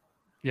painted that.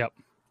 Yep.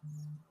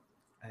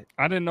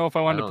 I didn't know if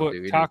I wanted to I don't do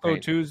put any Taco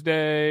paint.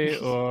 Tuesday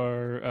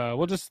or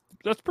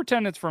let's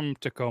pretend it's from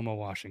Tacoma,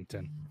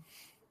 Washington.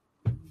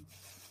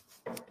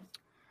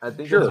 I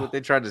think Sure. that's what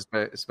they tried to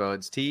spell.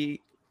 It's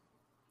T.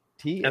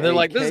 And they're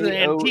like, "This is an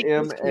antique.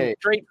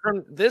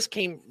 Takoma. This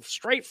came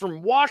straight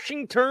from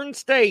Washington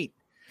State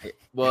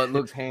Well, it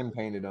looks hand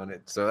painted on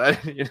it, so that,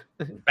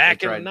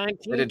 back in tried- the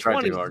they didn't try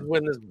too 1920s hard.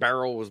 when this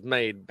barrel was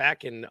made.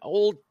 Back in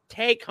old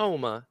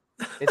Tacoma."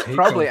 It's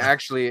probably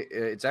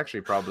it's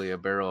actually probably a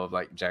barrel of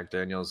like Jack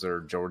Daniels or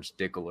George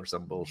Dickel or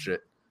some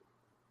bullshit.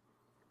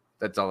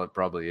 That's all it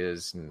probably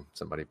is, and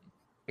somebody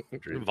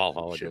drew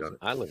Valhalla shit goes, on it.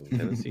 I live in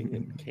Tennessee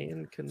and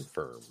can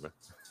confirm.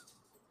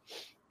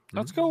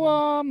 Let's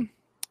go.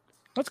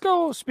 Let's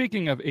go.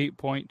 Speaking of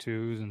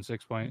 8.2s and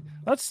 6 point,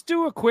 let's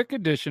do a quick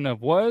edition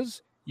of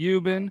Was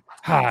Euban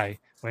High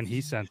when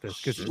he sent this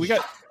because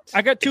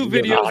I got two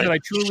videos that I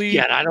truly.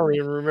 Yeah, I don't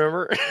even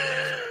remember.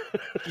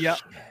 Yeah.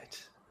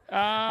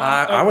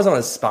 I was on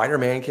a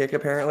Spider-Man kick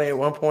apparently at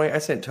one point. I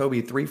sent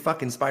Toby 3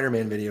 fucking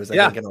Spider-Man videos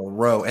I think in a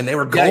row, and they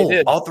were Yeah, he gold.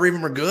 did. All 3 of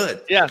them were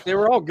good. Yeah, they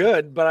were all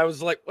good, but I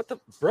was like, what the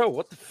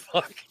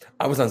fuck?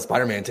 I was on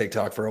Spider-Man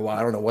TikTok for a while.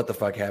 I don't know what the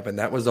fuck happened.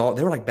 That was all.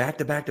 They were like back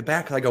to back to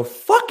back. I go,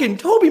 fucking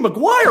Toby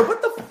Maguire.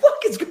 What the fuck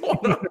is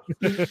going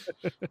on?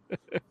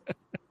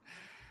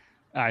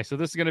 All right, so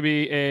this is going to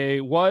be a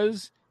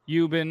Was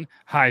Euban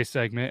High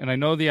segment, and I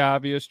know the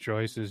obvious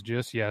choice is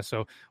just yes.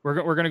 So we're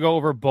going to go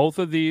over both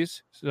of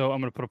these. So I'm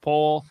going to put a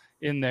poll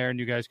in there, and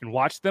you guys can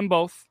watch them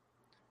both,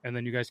 and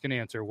then you guys can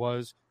answer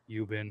Was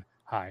Euban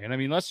High. And I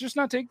mean, let's just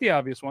not take the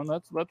obvious one.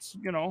 Let's like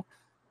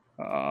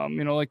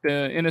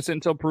the innocent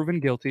until proven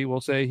guilty.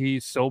 We'll say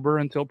he's sober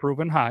until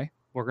proven high.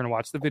 We're going to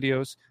watch the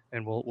videos,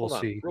 and we'll Hold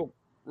on, see.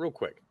 real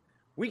quick.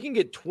 We can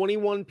get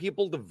 21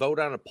 people to vote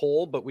on a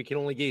poll, but we can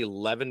only get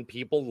 11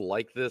 people to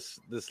like this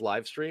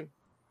live stream.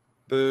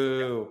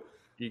 Boo.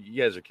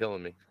 You guys are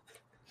killing me.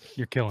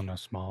 You're killing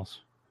us,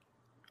 Smalls.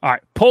 All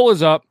right, poll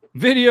is up.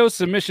 Video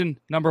submission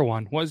number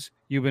 1 was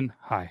Euban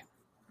High.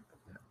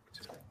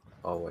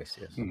 Always,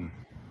 yes.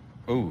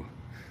 Ooh,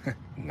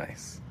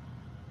 nice.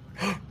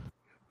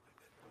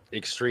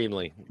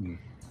 Extremely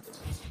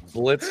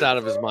blitzed out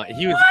of his mind.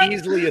 He was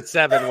easily a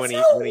 7 when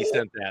he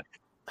sent that.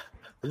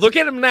 Look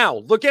at him now.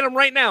 Look at him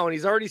right now, and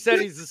he's already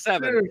said he's a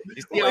 7.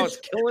 You see how it's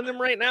killing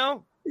him right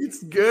now?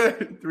 It's good.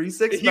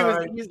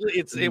 369. He was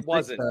easily. It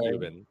wasn't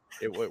even.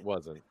 It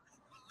wasn't.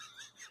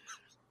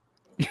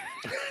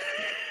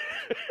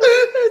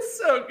 It's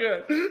so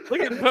good. Look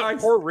at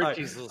poor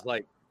Richie's was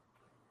like.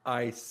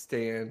 I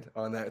stand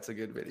on that. It's a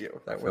good video.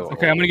 That was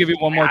Okay, I'm going to give you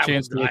one more I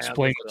chance would to die on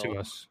explain this it to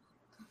hill. us.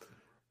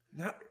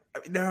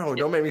 No,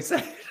 don't make me say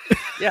it.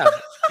 Yeah.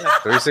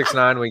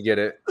 369, we get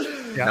it.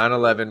 Yeah.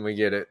 911, we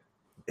get it.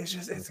 It's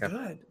Okay.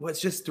 good. Well, it's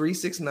just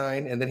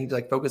 369, and then he'd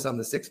like focus on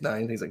the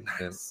 69. He's like,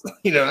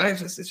 Yeah.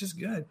 nice. It's just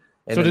good.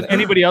 And So then, did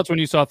anybody else, when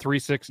you saw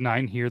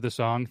 369, hear the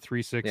song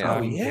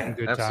 369? Yeah. Oh, yeah.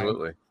 Good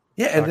Absolutely.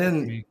 Yeah, and Soccer then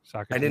to me,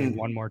 soccer I to me didn't-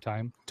 one more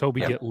time.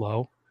 Toby, Yeah. get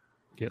low.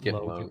 Get Get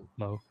low. low. Get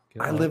low.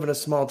 Get I low. live in a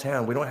small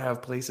town. We don't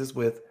have places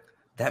with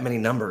that many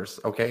numbers.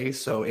 Okay,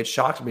 so it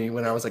shocked me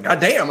when I was like, God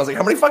damn! I was like,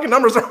 how many fucking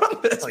numbers are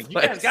on this? Like, you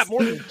guys place? got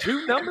more than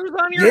 2 numbers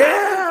on your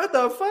Yeah, what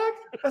the fuck?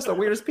 That's the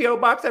weirdest PO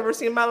box I've ever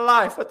seen in my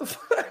life. What the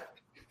fuck?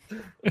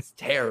 It's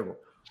terrible.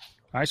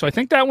 All right, so I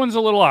think that one's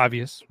a little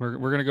obvious. We're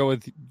gonna go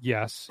with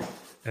yes,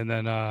 and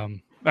then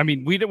I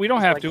mean we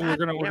don't have Like, to. We're God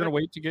gonna damn it.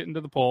 wait to get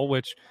into the poll,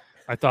 which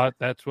I thought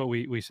that's what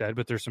we said.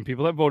 But there's some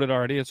people that voted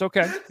already. It's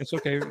okay. It's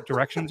okay.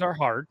 Directions are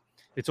hard.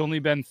 It's only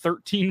been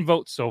 13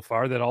 votes so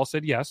far that all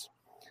said yes.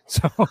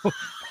 So all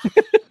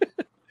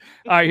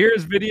right,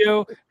 here's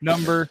video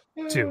number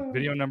 2.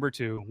 Video number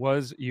 2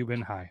 was You've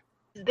Been High.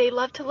 They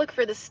love to look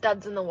for the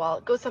studs in the wall.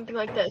 It goes something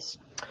like this.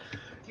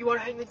 You want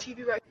to hang the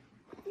TV right?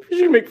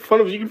 You can make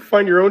fun of it. You can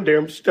find your own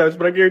damn studs,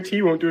 but I guarantee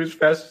you won't do it as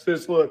fast as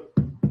this. Look,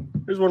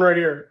 there's one right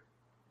here.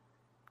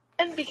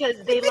 And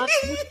because they love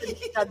to look for the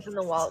studs in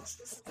the wall.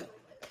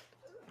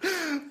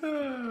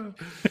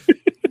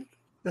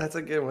 That's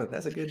a good one.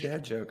 That's a good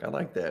dad joke. I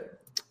like that.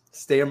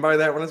 Stand by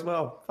that one as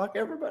well. Fuck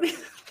everybody.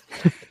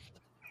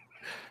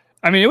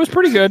 I mean, it was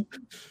pretty good.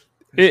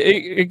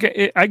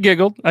 I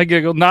giggled.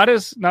 Not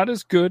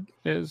as good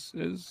as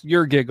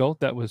your giggle.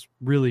 That was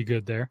really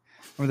good there.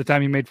 Remember the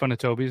time you made fun of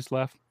Toby's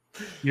laugh?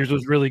 Yours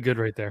was really good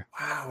right there.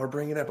 Wow, we're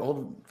bringing up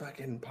old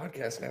fucking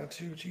podcasts now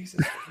too. Jesus.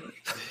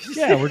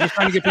 Yeah, we're just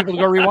trying to get people to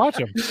go rewatch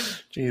them.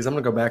 Jeez, I'm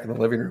gonna go back in the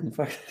living room.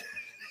 Fuck.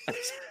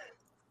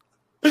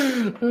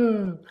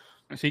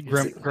 I see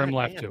Grim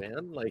left too.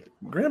 Man, like,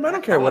 Grim, I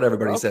don't care what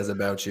everybody says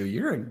about you.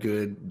 You're a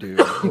good dude,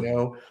 you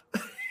know.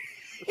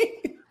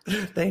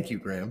 Thank you,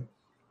 Grim.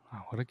 Oh,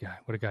 what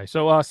a guy.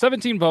 So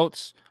 17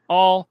 votes,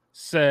 all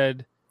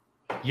said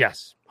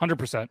yes,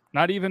 100%.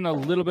 Not even a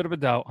little bit of a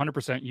doubt. 100%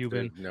 Euban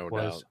there's no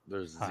was doubt.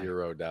 There's high.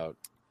 zero doubt.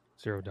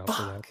 Zero doubt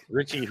for that.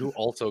 Richie, who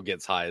also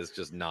gets high, is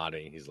just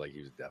nodding. He's like,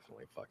 he was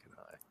definitely fucking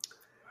high.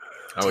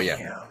 Oh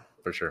yeah,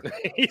 for sure.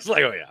 He's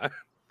like, oh yeah.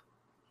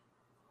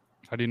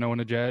 How do you know when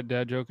a dad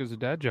joke is a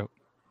dad joke?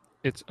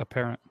 It's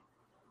apparent.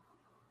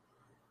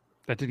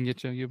 That didn't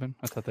get you, Euban?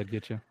 I thought that'd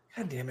get you.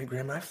 God damn it,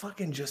 Graham. I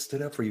fucking just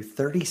stood up for you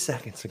 30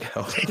 seconds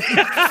ago.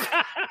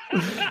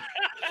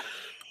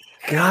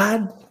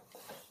 God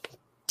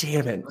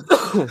damn it.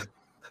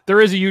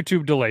 There is a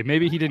YouTube delay.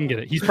 Maybe he didn't get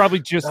it. He's probably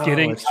just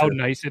getting that's how true.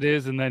 nice it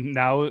is. And then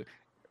now,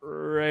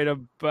 right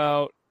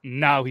about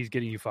now, he's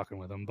getting you fucking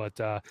with him.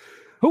 But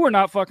who we're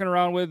not fucking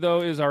around with,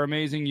 though, is our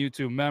amazing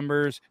YouTube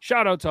members.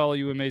 Shout out to all of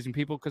you amazing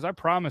people, because I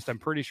promised, I'm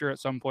pretty sure at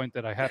some point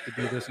that I have to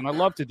do this, and I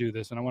love to do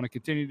this, and I want to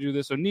continue to do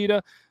this. So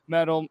Nita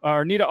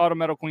Auto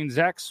Metal Queen,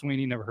 Zach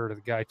Sweeney, never heard of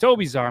the guy.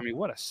 Toby's Army,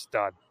 what a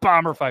stud.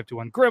 Bomber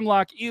 521,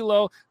 Grimlock,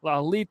 Elo,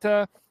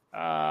 Lalita,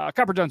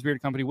 Copper John's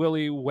Beard Company,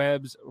 Willie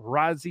Webbs,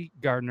 Rozzy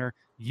Gardner.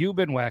 You've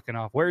been whacking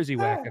off. Where is he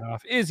whacking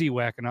off? Is he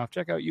whacking off?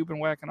 Check out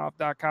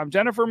you'vebeenwhackinoff.com.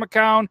 Jennifer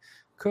McCown,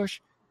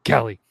 Kush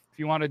Kelly. If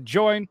you want to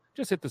join,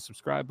 just hit the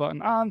subscribe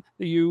button on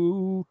the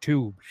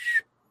YouTube.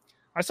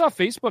 I saw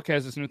Facebook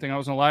has this new thing. I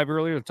was on live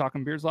earlier,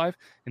 Talking Beards Live,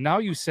 and now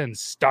you send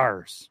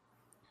stars,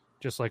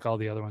 just like all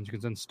the other ones. You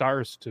can send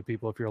stars to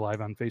people if you're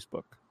live on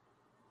Facebook.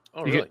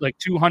 Oh, You really? get like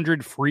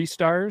 200 free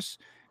stars,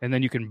 and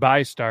then you can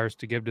buy stars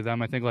to give to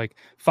them. I think like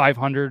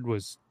 500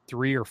 was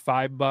 $3 or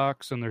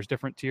 $5, and there's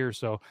different tiers.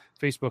 So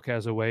Facebook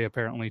has a way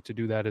apparently to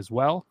do that as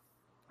well.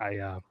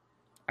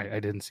 I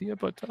didn't see it,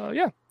 but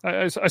yeah,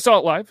 I saw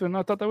it live, and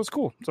I thought that was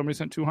cool. Somebody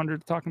sent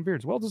 200 Talking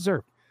Beards. Well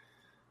deserved.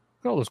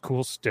 Look at all those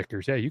cool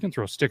stickers. Yeah, you can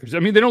throw stickers. I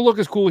mean, they don't look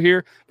as cool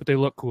here, but they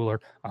look cooler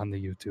on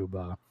the YouTube.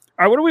 All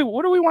right, what do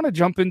we want to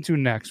jump into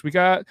next? We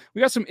got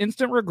some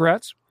instant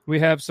regrets. We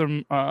have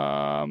some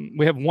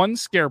we have one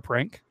scare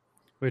prank,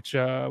 which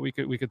we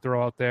could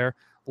throw out there.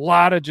 A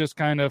lot of just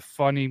kind of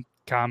funny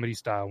comedy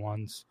style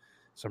ones.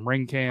 Some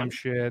ring cam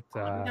shit.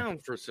 I'm down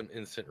for some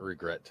instant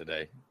regret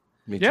today.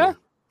 Me too. Yeah.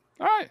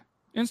 All right.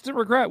 Instant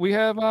regret. We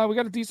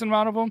got a decent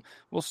amount of them.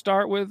 We'll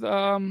start with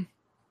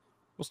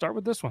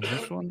this one.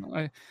 This one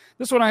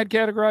I had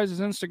categorized as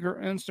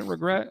instant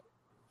regret.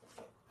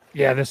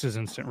 Yeah, this is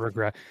instant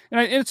regret, and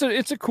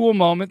it's a cool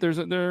moment. There's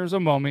a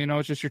moment, you know,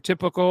 it's just your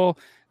typical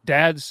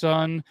dad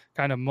son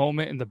kind of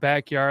moment in the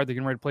backyard. They're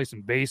getting ready to play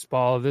some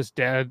baseball. This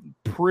dad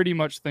pretty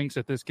much thinks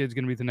that this kid's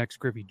going to be the next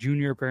Griffey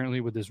Jr. apparently,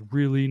 with this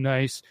really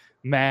nice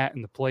mat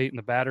and the plate and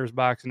the batter's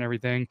box and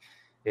everything,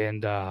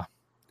 and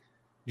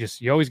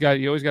you always got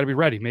to be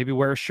ready. Maybe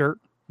wear a shirt,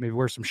 maybe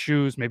wear some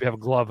shoes, maybe have a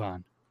glove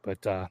on.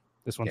 But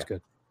this one's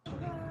good.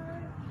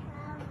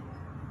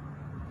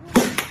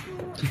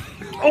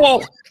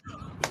 Oh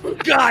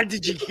God!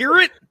 Did you hear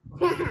it?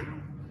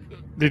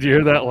 Did you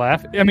hear that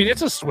laugh? I mean,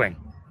 it's a swing.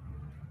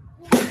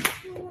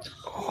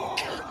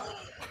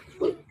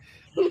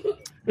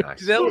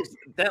 Nice.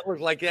 That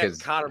looked like that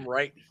caught him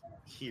right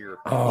here.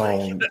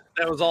 Oh. Like,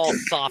 that was all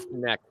soft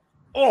neck.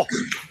 Oh,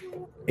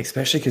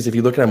 Especially because if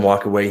you look at him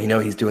walk away, you know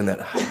he's doing that.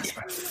 Oh, that's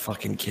my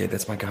fucking kid.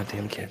 That's my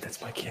goddamn kid.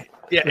 That's my kid.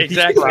 yeah,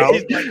 exactly.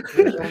 He's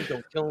like,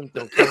 don't kill him.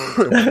 Don't kill him.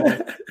 Don't kill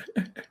him.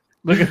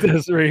 Look at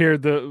this right here.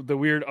 The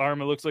weird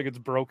arm. It looks like it's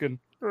broken.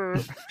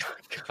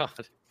 God.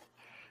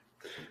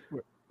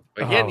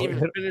 But he hadn't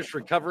even finished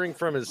recovering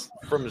from his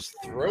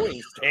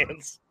throwing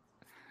stance.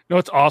 No,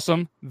 it's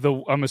awesome.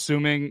 I'm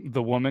assuming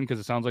the woman, because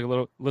it sounds like a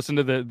little. Listen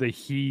to the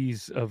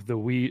he's of the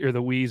we or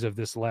the wheeze of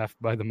this laugh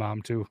by the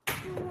mom too.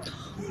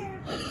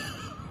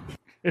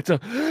 It's a.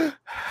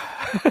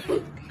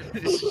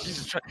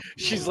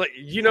 she's like,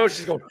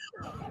 she's going.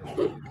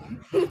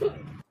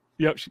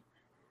 Yep.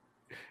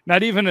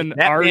 Not even an.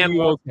 That Are man you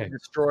wants okay? to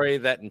destroy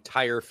that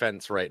entire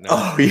fence right now.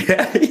 Oh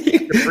yeah,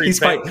 he's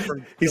fighting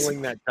from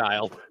killing that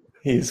child.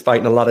 He's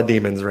fighting a lot of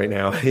demons right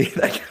now.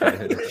 That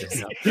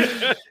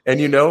guy. And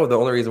the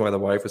only reason why the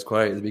wife was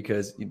quiet is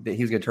because he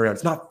was going to turn around.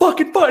 It's not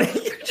fucking funny.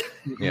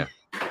 Yeah.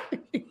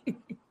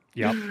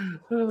 Yep.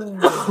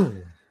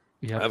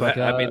 Yeah.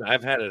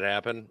 I've had it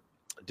happen,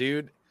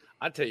 dude.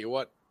 I tell you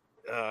what.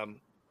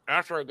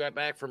 After I got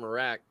back from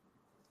Iraq,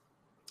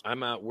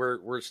 I'm out.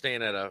 We're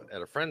staying at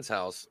a friend's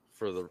house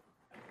for the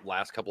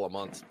last couple of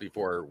months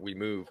before we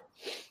move,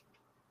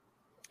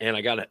 and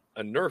I got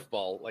a Nerf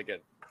ball,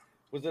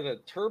 was it a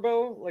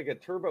turbo? Like a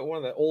turbo, one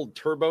of the old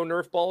turbo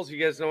Nerf balls. You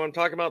guys know what I'm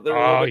talking about? They're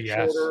a little bit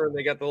shorter, and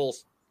they got the little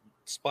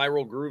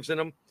spiral grooves in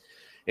them.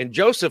 And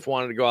Joseph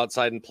wanted to go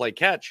outside and play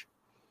catch,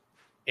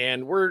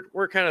 and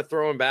we're kind of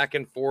throwing back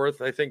and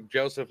forth. I think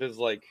Joseph is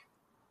like,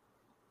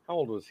 how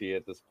old was he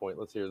at this point?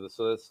 Let's hear this.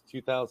 So that's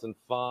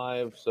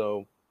 2005.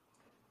 So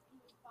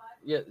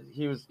yeah,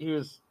 he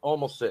was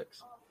almost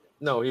 6.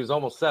 No, he was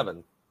almost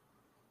 7.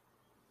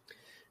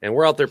 And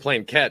we're out there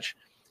playing catch,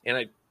 and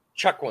I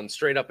chuck one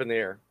straight up in the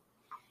air.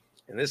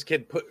 And this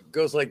kid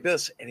goes like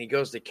this, and he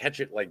goes to catch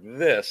it like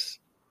this,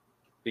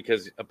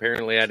 because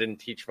apparently I didn't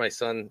teach my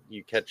son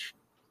you catch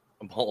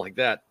a ball like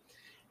that.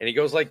 And he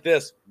goes like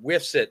this,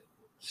 whiffs it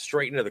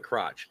straight into the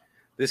crotch.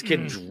 This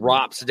kid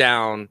drops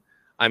down.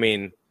 I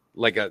mean,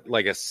 like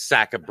a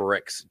sack of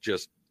bricks,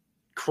 just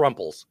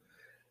crumples.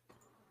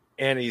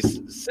 And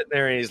he's sitting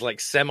there and he's like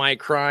semi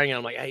crying. And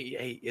I'm like,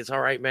 hey, it's all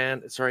right,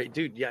 man. It's all right,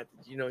 dude. Yeah,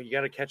 you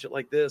got to catch it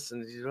like this.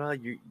 And he's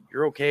like,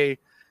 you're okay.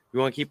 You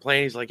want to keep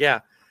playing? He's like, yeah.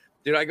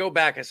 Dude, I go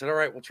back. I said, all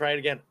right, we'll try it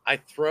again. I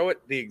throw it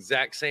the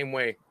exact same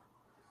way.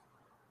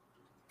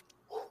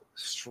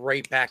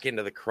 Straight back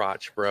into the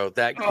crotch, bro.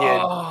 That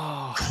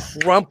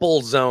kid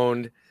crumple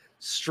zoned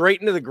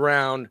straight into the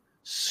ground,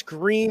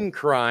 scream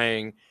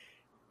crying.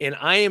 And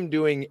I am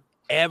doing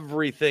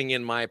everything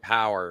in my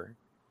power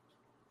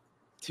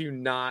to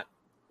not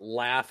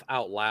laugh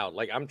out loud.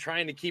 Like, I'm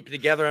trying to keep it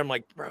together. I'm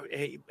like, bro,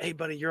 hey,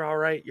 buddy, you're all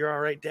right. You're all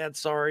right. Dad,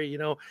 sorry,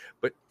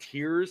 But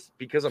tears,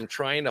 because I'm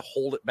trying to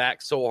hold it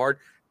back so hard,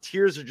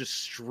 tears are just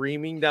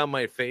streaming down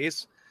my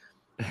face,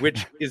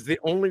 which is the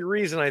only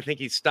reason I think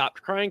he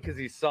stopped crying, because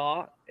he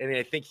saw, and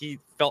I think he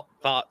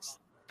thought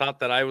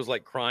that I was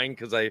like crying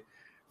because I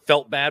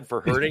felt bad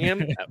for hurting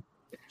him.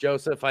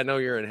 Joseph, I know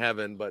you're in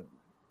heaven, but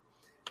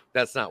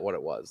that's not what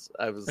it was.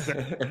 It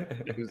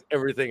was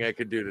everything I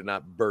could do to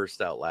not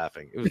burst out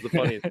laughing. It was the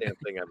funniest damn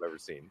thing I've ever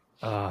seen.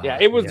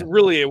 It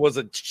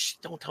was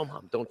don't tell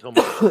mom.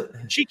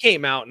 She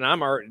came out,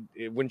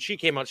 and when she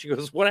came out, she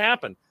goes, what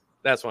happened?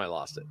 That's when I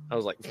lost it. I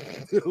was like,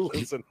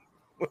 listen.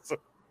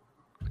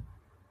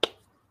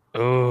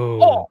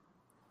 Oh.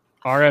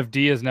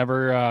 RFD has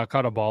never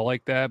caught a ball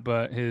like that,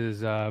 but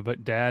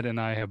but Dad and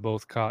I have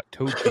both caught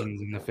toe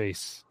chains in the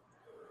face.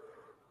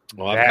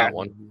 Well, I've got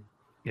one.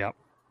 Yep.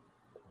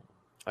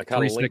 I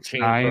caught a link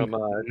chain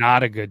from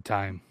not a good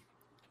time.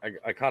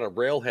 I caught a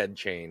railhead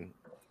chain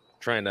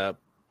trying to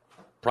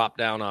prop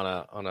down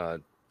on a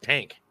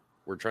tank.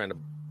 We're trying to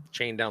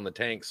chain down the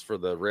tanks for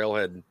the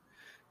railhead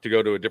to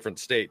go to a different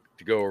state,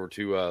 to go over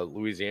to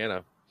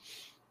Louisiana.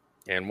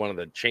 And one of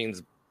the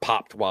chains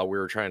popped while we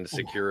were trying to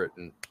secure it,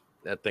 and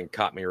that thing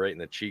caught me right in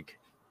the cheek.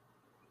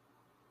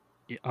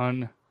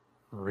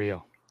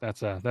 Unreal.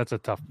 That's a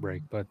tough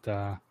break, but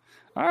all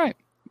right.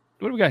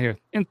 What do we got here?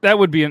 And that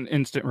would be an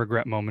instant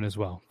regret moment as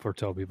well for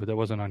Toby, but that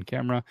wasn't on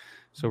camera.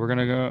 So we're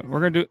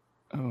gonna do.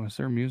 Oh, is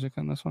there music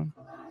on this one?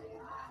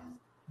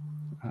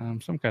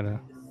 Some kind of.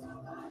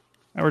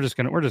 We're just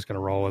gonna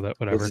roll with it.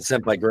 Whatever. Was it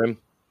sent by Grim?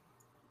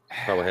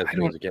 Probably has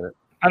music in it.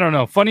 I don't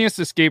know. Funniest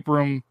escape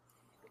room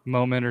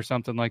moment or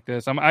something like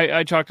this.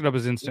 I chalked it up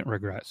as instant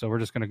regret, so we're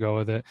just gonna go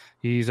with it.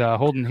 He's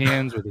holding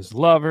hands with his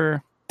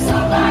lover.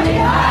 Somebody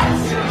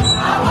has to.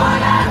 I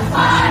wanna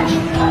find,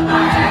 but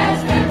my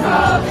head's been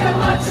broken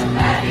one too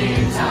many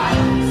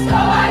times. So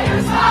I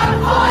use my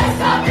voice,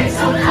 I'll be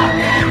so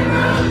fucking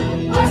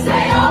rude. But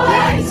they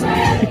always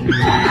win,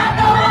 and I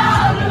know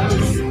I'll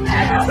lose.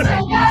 Never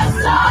sing a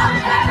song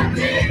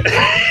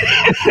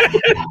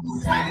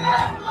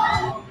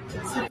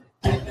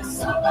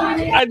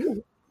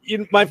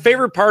my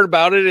favorite part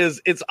about it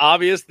is it's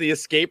obvious the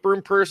escape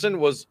room person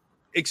was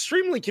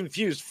extremely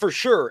confused for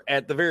sure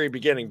at the very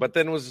beginning, but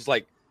then was just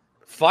like,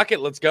 fuck it,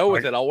 let's go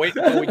with it. I'll wait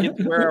until we get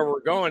to wherever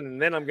we're going,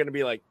 and then I'm going to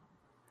be like,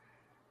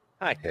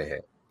 hi.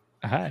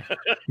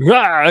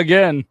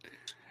 Again.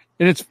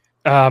 And it's,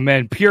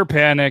 man, pure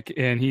panic,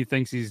 and he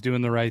thinks he's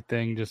doing the right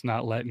thing, just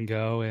not letting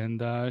go,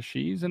 and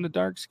she's in a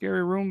dark,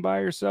 scary room by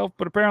herself,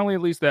 but apparently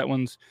at least that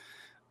one's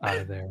out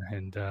of there,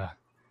 and that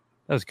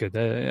was good.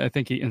 I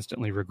think he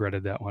instantly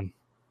regretted that one.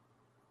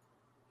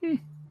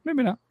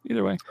 maybe not.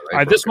 Either way. They All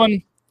right, this broke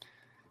one.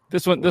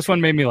 This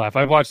one made me laugh.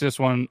 I've watched this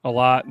one a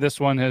lot. This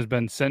one has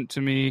been sent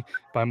to me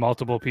by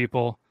multiple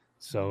people.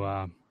 So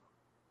I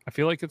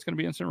feel like it's going to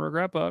be instant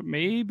regret, but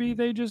maybe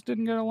they just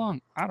didn't get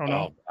along. I don't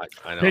know.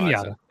 I know.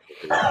 Pinata.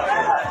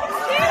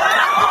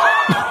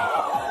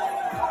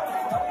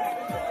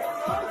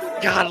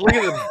 God, look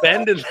at the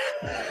bend in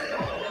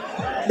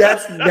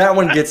That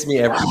one gets me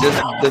every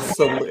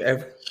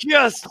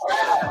just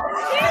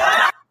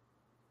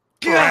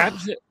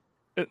grabs it.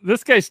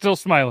 This guy's still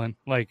smiling.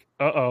 Like,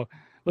 uh-oh.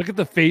 Look at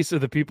the face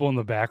of the people in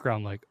the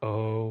background. Like,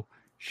 oh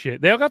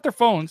shit. They all got their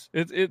phones.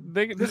 This is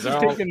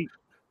taking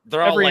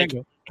they're all every like,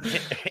 angle.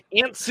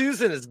 Aunt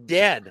Susan is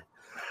dead.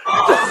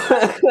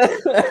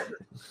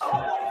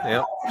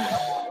 Yep.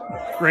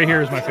 Right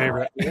here is my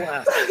favorite.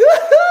 That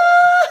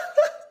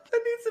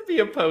needs to be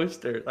a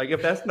poster. Like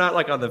if that's not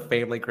like on the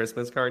family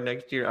Christmas card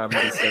next year, I'm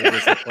gonna be so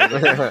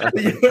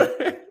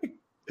disappointed.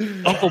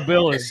 Uncle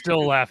Bill is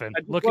still laughing.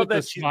 I just Look love at the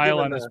that she's smile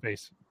doing on his that.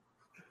 face.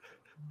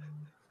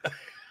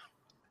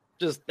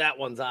 Just that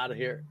one's out of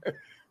here.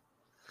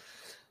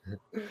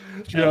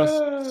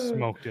 Just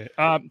smoked it.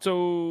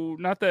 So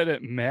not that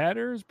it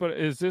matters, but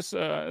is this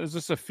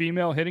a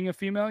female hitting a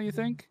female, you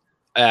think?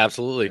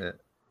 Absolutely. Yeah.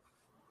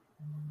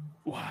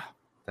 Wow.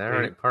 The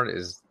ironic part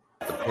is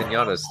the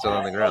pinata is still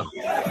on the ground.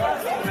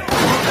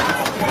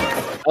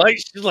 Like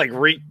she's like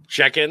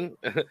rechecking.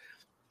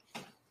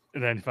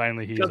 And then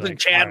finally he's Cousin like,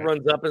 Chad "All right."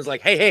 runs up and is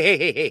like,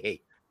 hey.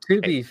 To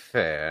be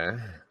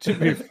fair,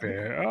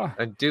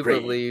 I do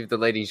Great. believe the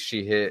lady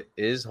she hit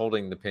is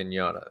holding the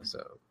pinata.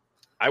 So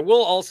I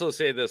will also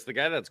say this: the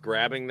guy that's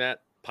grabbing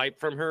that pipe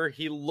from her,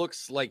 he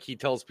looks like he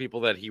tells people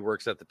that he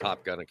works at the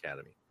Top Gun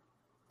Academy.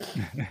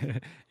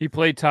 He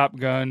played Top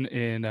Gun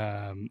in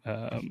a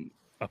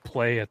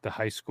play at the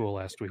high school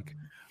last week.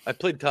 I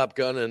played Top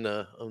Gun on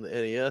the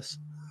NES.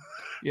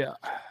 Yeah.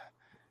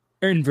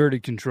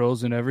 Inverted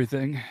controls and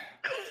everything.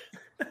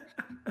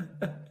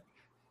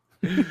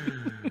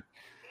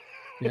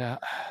 Yeah.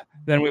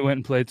 Then we went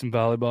and played some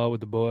volleyball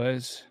with the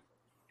boys.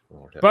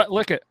 But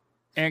look at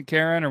Aunt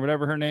Karen or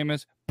whatever her name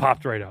is,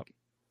 popped right up.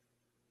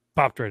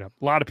 A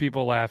lot of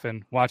people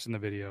laughing, watching the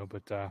video,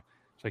 but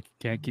it's like, you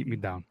can't keep me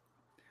down.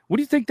 What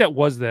do you think that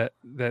was that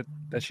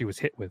she was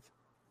hit with?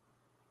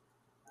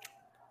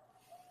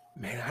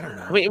 Man, I don't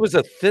know. I mean, it was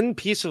a thin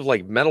piece of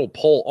like metal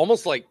pole,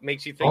 almost like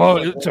makes you think. Oh,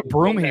 like it's a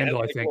broom handle,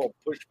 I like, think. little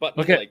push button.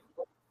 Look at- like,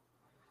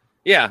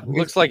 yeah,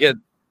 looks like it.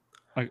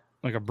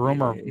 Like a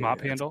broom or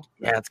mop handle?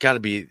 Yeah, it's got to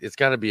be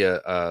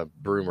a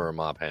broom or a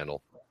mop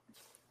handle.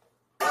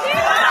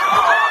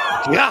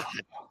 God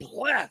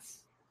bless.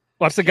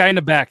 Watch the guy in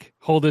the back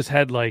hold his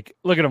head like,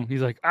 look at him.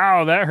 He's like,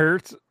 ow, that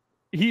hurts.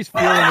 He's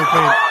feeling the pain.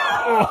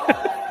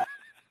 Oh.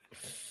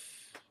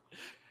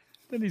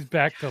 Then he's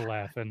back to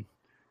laughing.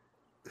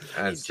 that's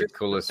the just the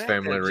coolest fact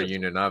family that it just-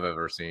 reunion I've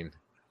ever seen.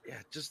 Yeah,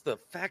 just the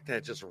fact that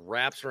it just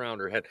wraps around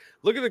her head.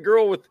 Look at the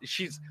girl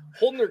she's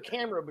holding her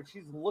camera, but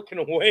she's looking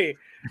away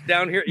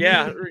down here.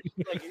 Yeah,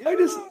 like,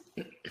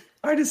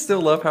 I just still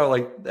love how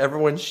like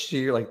everyone's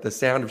sheer, like the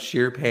sound of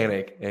sheer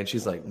panic, and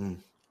she's like,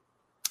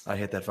 I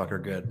hit that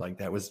fucker good. Like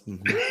that was.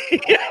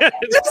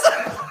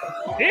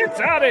 It's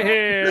out of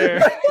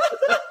here.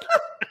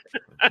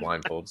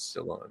 Blindfold's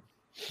still on.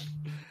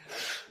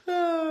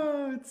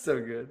 Oh, it's so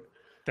good.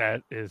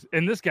 That is,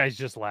 and this guy's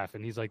just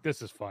laughing. He's like,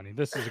 this is funny.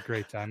 This is a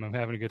great time. I'm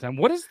having a good time.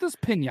 What is this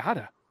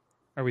pinata?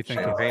 Are we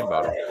thinking? Champagne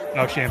bottle.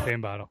 Oh,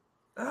 champagne bottle.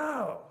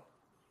 Oh.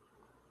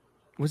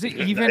 Was it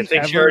even I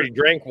think she ever- already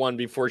drank one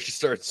before she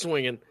started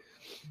swinging.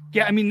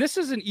 Yeah, I mean, this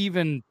isn't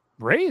even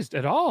raised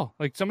at all.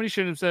 Like somebody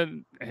should have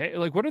said, hey,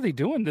 like, what are they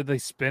doing? Did they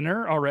spin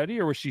her already?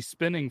 Or was she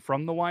spinning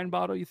from the wine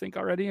bottle, you think,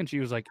 already? And she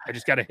was like, I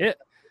just got to hit.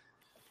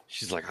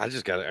 She's like, I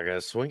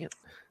gotta swing it.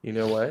 You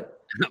know what?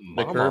 The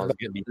Mama's curve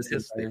gonna be this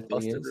pissed they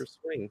entire thing busted is- her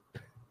swing.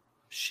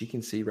 She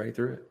can see right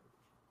through it.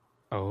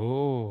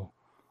 Oh,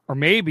 or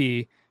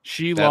maybe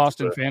she That's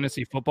lost in the-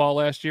 fantasy football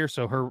last year.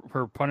 So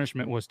her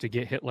punishment was to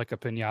get hit like a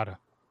pinata.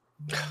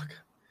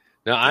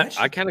 Now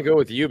I kind of go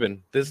with Euban.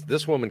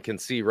 This woman can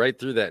see right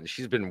through that, and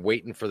she's been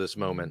waiting for this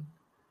moment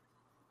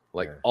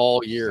like Yeah.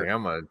 all She's year. like,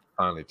 I'm gonna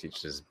finally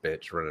teach this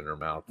bitch running her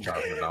mouth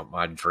talking about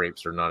my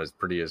drapes are not as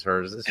pretty as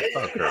hers. This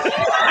fuck her.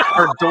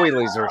 Her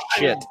doilies are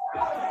shit.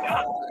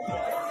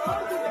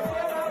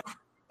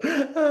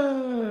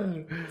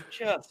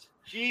 Just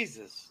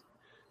Jesus.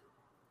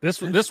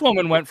 This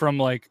woman went from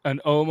like an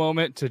O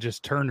moment to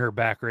just turn her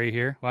back right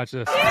here. Watch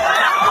this.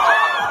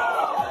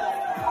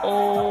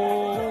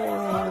 Oh,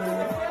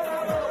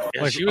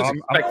 Yeah, Like, she was I'm-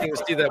 expecting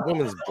to see that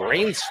woman's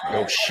brains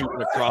go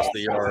shooting across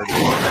the yard.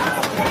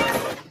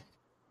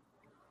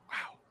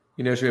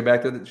 You know, she went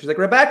back to she's like,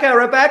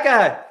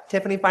 Rebecca,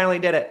 Tiffany finally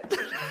did it.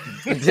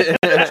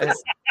 It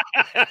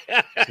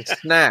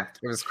snapped.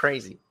 It was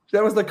crazy.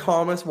 That was the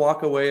calmest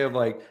walk away of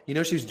like, you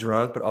know, she's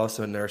drunk, but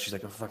also a nurse. She's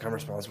like, oh, fuck, I'm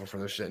responsible for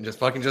this shit. And just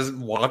fucking just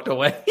walked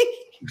away.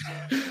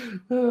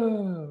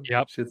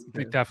 Yep. Shit's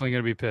They're definitely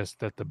gonna be pissed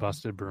that the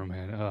busted broom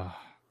had.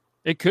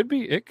 It could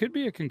be a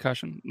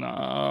concussion.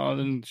 No,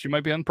 then she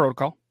might be on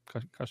protocol.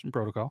 Concussion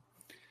protocol.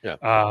 Yeah.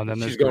 Then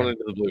there's She's going Grim.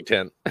 into the blue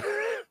tent.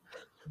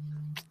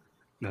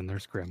 Then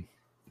there's Grim.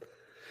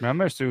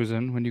 Remember,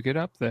 Susan, when you get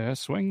up there,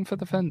 swing for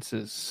the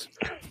fences.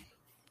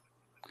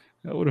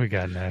 What do we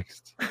got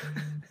next?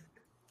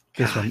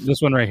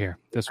 This one right here.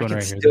 This one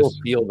right here. Still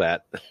feel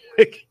that.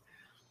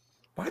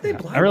 Why are they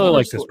blind? I really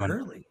like so this one.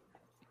 early?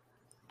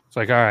 It's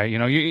like, all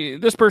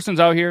right, this person's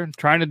out here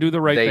trying to do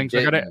the right They thing. So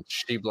I didn't. gotta,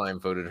 She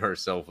blindfolded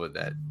herself with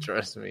that.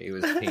 Trust me, it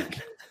was pink.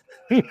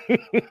 all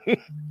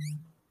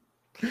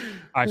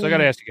right, so I got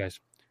to ask you guys.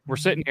 We're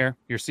sitting here.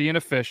 You're seeing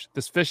a fish.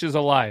 This fish is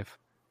alive.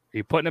 Are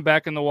you putting it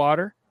back in the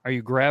water? Are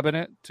you grabbing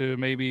it to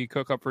maybe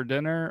cook up for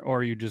dinner? Or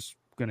are you just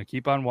going to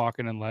keep on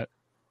walking and let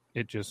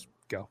it just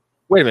go?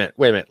 Wait a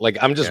minute. Like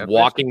I'm just Yeah,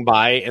 walking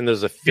by and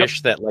there's a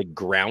fish that like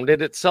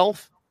grounded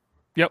itself.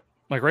 Yep.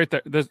 Like right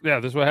there. This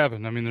is what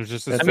happened. I mean, there's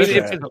just this That's I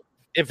mean, fish.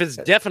 if it's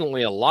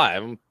definitely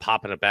alive, I'm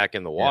popping it back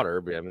in the water.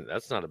 But I mean,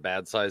 that's not a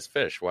bad sized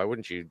fish. Why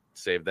wouldn't you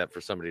save that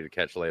for somebody to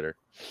catch later?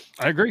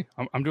 I agree.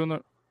 I'm doing the.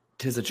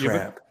 Tis a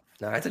trap.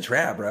 No, it's a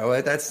trap, bro.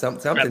 That's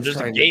something. There's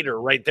a gator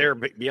right there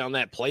beyond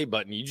that play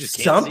button. You just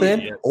can't see it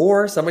Something, yet.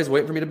 or somebody's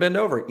waiting for me to bend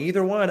over.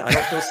 Either one, I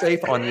don't feel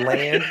safe on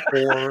land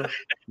or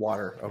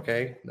water.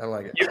 Okay, I don't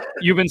like it.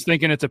 You've been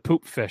thinking it's a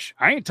poop fish.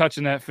 I ain't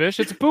touching that fish.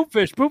 It's a poop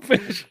fish. Poop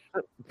fish.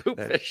 Poop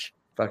fish.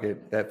 Fuck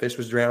it. That fish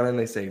was drowning.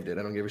 They saved it.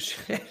 I don't give a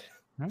shit.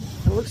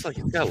 It looks like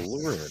it's got a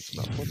lure in its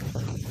mouth. What the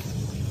fuck?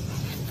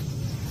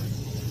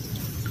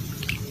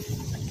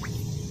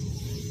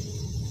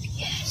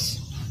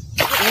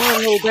 Come on,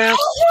 little bass.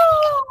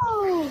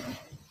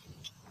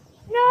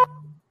 No.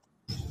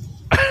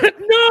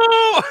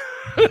 No.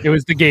 It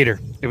was the gator.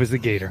 It was the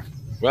gator.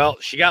 Well,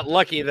 she got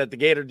lucky that the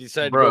gator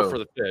decided to go for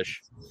the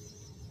fish.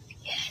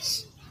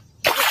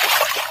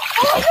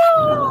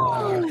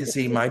 Because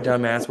see, my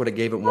dumb ass would have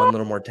gave it one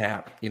little more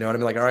tap. You know what I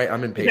mean? Like, all right,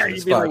 I'm impatient Yeah,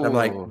 as you fuck. be- I'm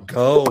like,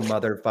 go,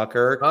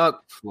 motherfucker.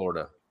 Fuck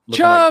Florida.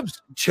 Looking like-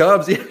 Chubbs.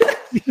 Chubbs.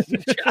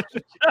 Yeah.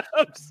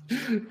 Chubbs.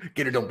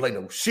 Gator don't play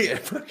no shit.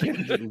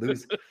 Fucking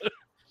lose.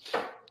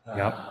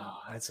 Yep.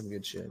 That's some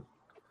good shit.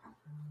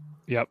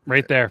 Yep.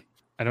 Right there.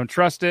 I don't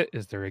trust it.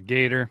 Is there a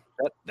gator?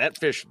 That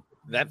fish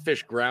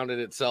grounded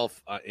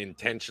itself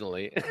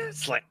intentionally.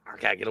 It's like I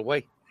gotta get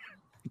away.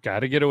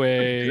 Got to get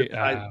away. Good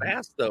size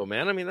bass, though,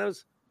 man. I mean, that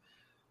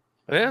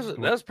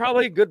was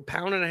probably a good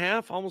pound and a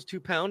half, almost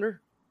 2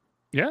 pounder.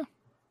 Yeah.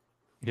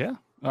 Yeah.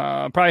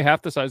 Probably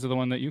half the size of the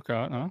one that you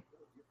caught, huh?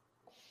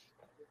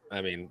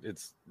 I mean,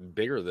 it's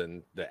bigger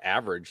than the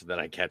average that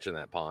I catch in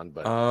that pond.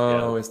 But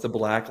It's the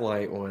black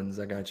light ones.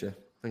 I got you.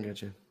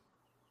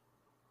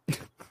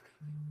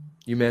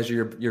 You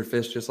measure your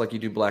fish just like you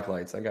do black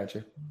lights. I got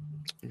you.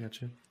 We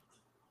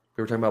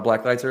were talking about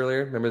black lights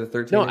earlier. Remember the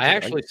 13? No, I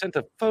actually sent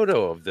a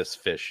photo of this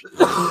fish.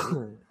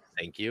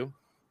 Thank you.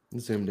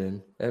 Zoomed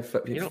in. Fine.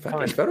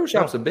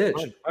 Photoshop's a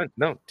bitch. Fine.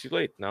 No, too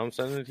late. Now I'm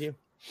sending it to you.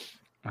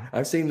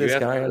 I've seen this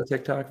guy on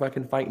TikTok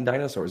fucking fighting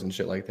dinosaurs and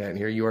shit like that. And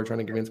here you are trying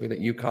to convince me that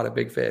you caught a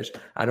big fish.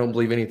 I don't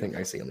believe anything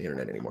I see on the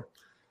internet anymore.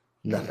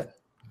 Nothing.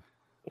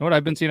 You know what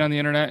I've been seeing on the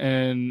internet,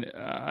 and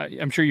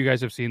I'm sure you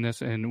guys have seen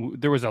this, and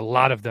there was a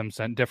lot of them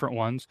sent, different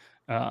ones.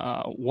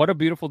 What a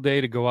beautiful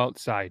day to go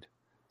outside.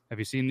 Have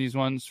you seen these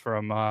ones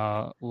from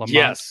Lamont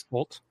Yes.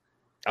 Holt?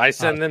 I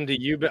send them to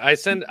Euban.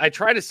 I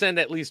try to send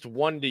at least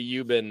one to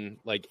Euban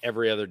like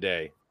every other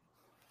day.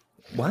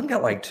 One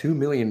got like 2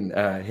 million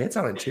hits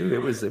on it too.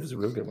 It was a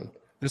real good one.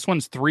 This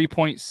one's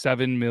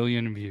 3.7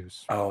 million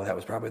views. Oh, that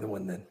was probably the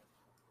one then.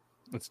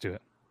 Let's do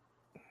it.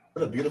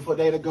 What a beautiful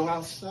day to go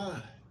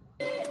outside.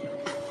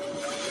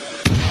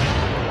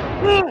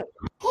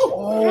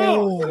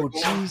 Oh,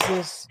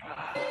 Jesus.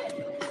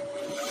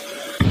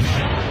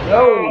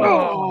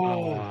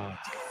 No.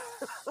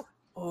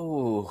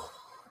 Oh.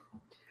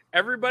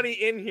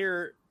 Everybody in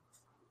here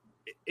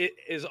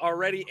is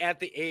already at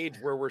the age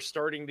where we're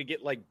starting to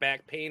get like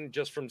back pain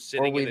just from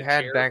sitting. Or we've in a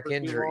had chair back for too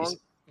injuries. long.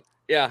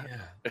 Yeah.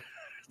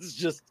 It's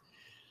just.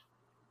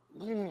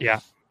 Yeah.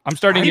 I'm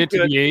starting to get to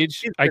Good. the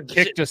age. I kicked a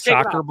Take it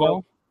soccer off, bro.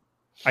 ball.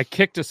 I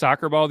kicked a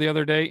soccer ball the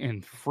other day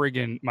and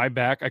friggin' my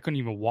back. I couldn't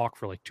even walk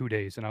for like 2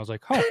 days. And I was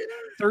like, oh,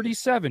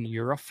 37,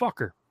 you're a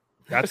fucker.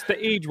 That's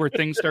the age where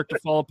things start to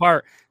fall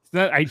apart. So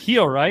then I'd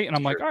heal, right? And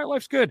I'm like, all right,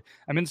 life's good.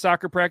 I'm in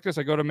soccer practice.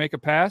 I go to make a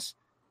pass,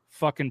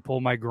 fucking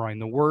pull my groin.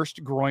 The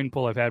worst groin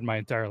pull I've had in my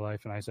entire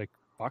life. And I was like,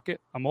 fuck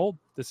it. I'm old.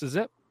 This is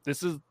it.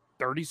 This is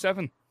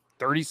 37.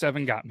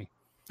 37 got me.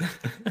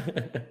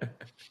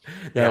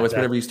 Yeah, it's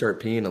whenever you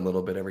start peeing a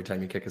little bit every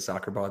time you kick a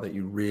soccer ball that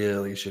you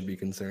really should be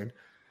concerned.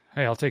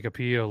 Hey, I'll take a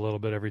pee a little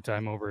bit every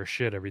time over a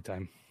shit every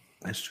time.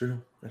 That's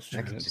true. That's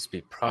true. That could just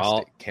be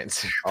prostate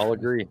cancer. I'll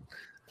agree.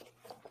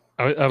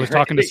 I was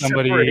talking to Except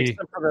somebody.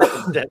 for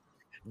the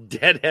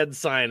deadhead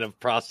sign of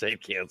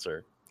prostate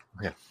cancer.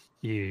 Yeah.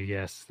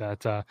 Yes,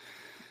 that.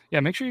 Yeah,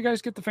 make sure you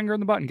guys get the finger in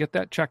the butt and get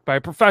that checked by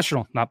a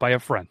professional, not by a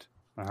friend.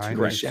 All right.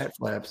 Great shat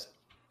flaps.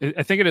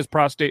 I think it is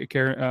prostate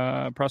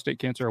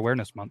cancer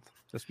awareness month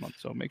this month,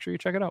 so make sure you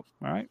check it out.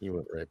 All right. You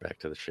went right back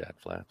to the shat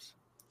flaps.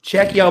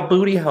 Check your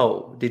booty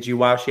hole. Did you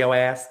wash your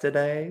ass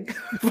today?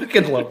 I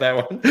fucking love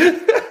that one.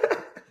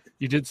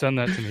 You did send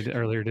that to me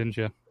earlier, didn't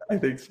you? I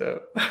think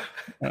so.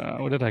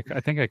 What did I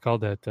think I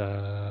called that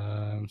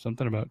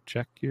something about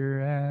check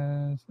your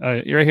ass.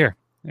 You're right here.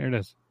 There it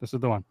is. This is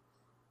the one.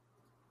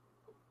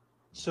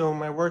 So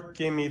my work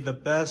gave me the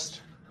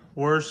best,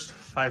 worst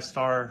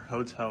 5-star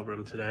hotel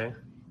room today.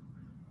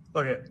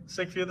 Look at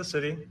sick view of the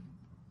city.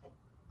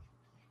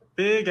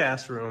 Big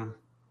ass room.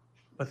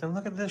 But then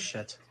look at this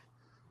shit.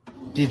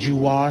 Did you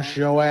wash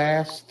your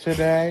ass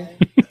today?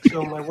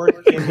 So my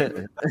work gave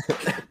me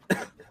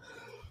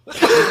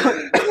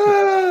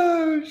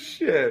Oh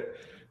shit!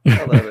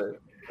 I love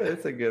it.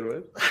 That's a good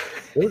one.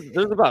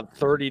 There's about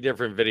 30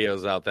 different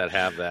videos out that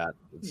have that.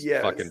 It's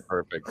Yes. fucking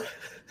perfect.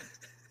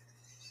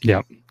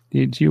 Yep.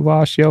 Did you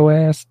wash your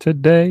ass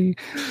today?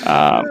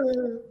 All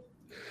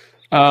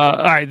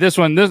right, this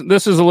one.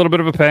 This is a little bit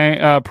of a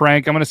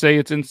prank. I'm going to say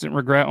it's instant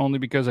regret only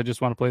because I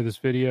just want to play this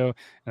video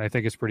and I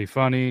think it's pretty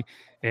funny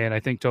and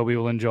I think Toby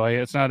will enjoy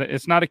it.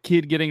 It's not a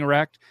kid getting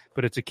wrecked,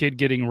 but it's a kid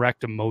getting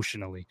wrecked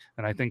emotionally,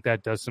 and I think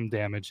that does some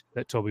damage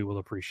that Toby will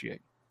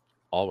appreciate.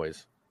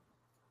 Always.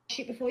 Wash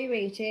it before you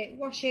eat it.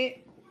 Wash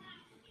it.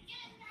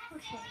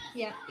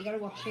 Yeah, you gotta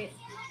wash it.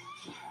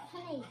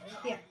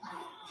 Yeah.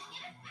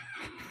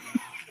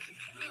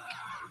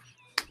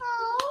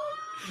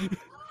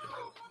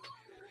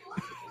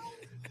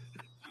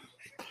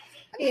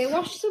 Here,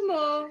 wash some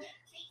more.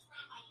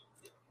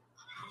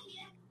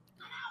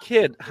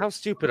 Kid, how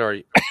stupid are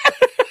you?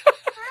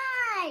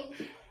 Hi.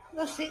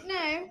 That's it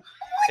now.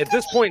 At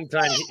this point in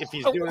time, if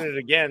he's doing it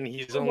again,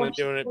 he's only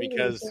doing it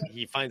because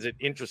he finds it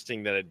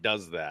interesting that it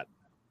does that.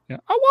 Yeah,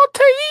 I want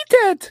to eat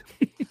it.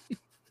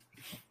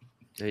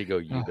 There you go,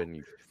 Euban,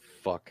 you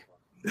fuck.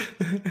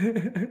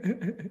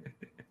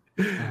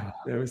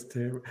 That was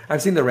terrible.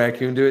 I've seen the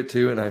raccoon do it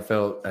too, and I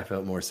felt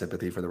more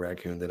sympathy for the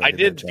raccoon than I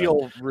did did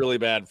feel really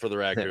bad for the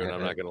raccoon.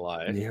 I'm not gonna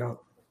lie. Yeah.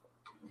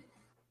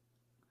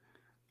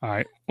 All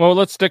right. Well,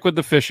 let's stick with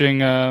the fishing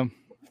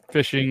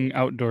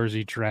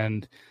outdoorsy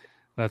trend.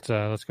 Let's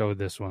go with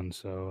this one.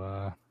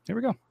 So here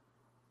we go.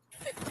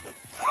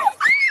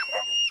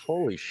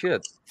 Holy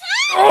shit!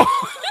 God,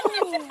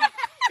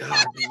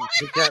 you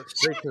took that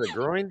straight to the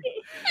groin,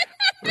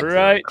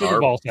 Right to the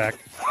ball sack.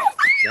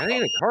 That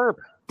ain't a carp.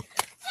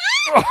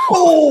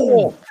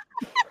 Oh!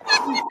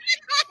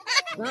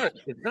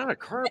 It's not a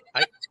carp.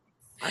 I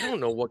don't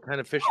know what kind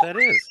of fish that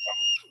is.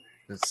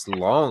 It's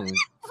long.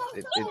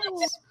 It's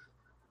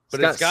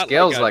got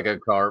scales like a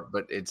carp,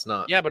 but it's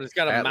not. Yeah, but it's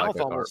got a fat mouth like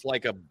a almost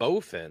like a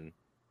bowfin.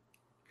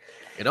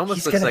 It almost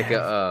He's looks gonna like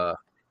a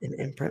an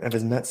imprint of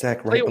his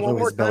nutsack Play right it one below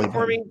more his belly time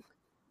for me. button.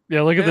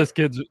 Yeah, look at this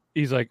kid's.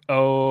 He's like,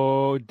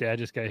 oh, dad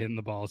just got hit in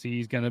the balls.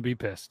 He's gonna be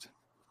pissed.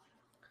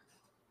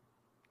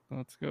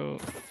 Let's go.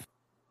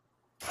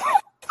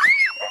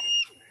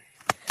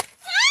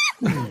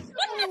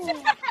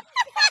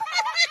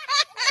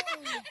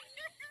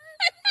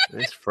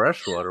 It's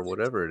freshwater,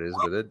 whatever it is,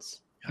 but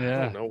it's.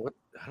 I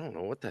don't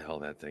know what the hell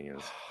that thing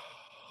is.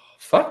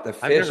 Fuck the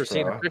fish. I've never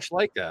seen a fish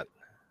like that.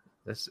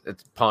 It's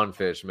pond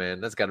fish,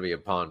 man. That's got to be a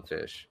pond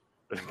fish.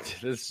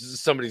 This is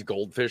somebody's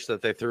goldfish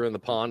that they threw in the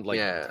pond. Like,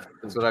 yeah,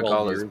 that's what I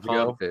call those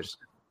pond fish.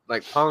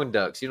 Like pond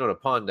ducks. You know what a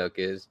pond duck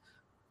is?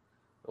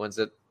 The ones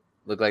that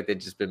look like they've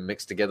just been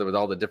mixed together with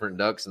all the different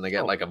ducks, and they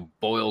got like a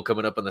boil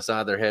coming up on the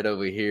side of their head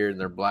over here, and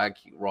they're black,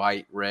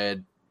 white,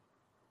 red.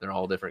 They're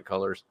all different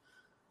colors.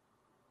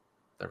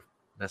 They're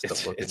messed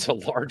up looking. It's a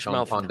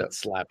largemouth pond duck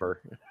slapper.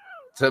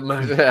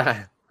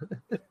 A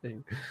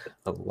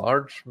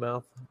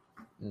largemouth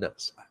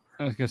nut.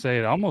 I was gonna say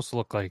it almost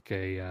looked like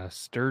a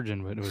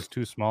sturgeon, but it was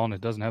too small and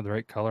it doesn't have the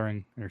right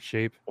coloring or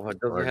shape. Well, it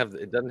doesn't have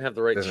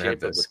the right doesn't shape have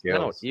the of the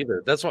snout scales.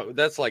 either.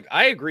 That's like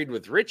I agreed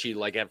with Richie.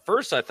 Like at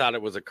first I thought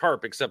it was a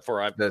carp, except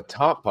for the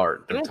top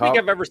part. I don't think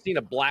I've ever seen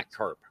a black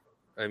carp.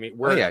 I mean,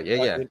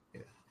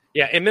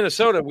 yeah. In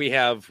Minnesota we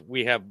have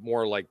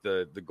more like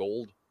the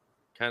gold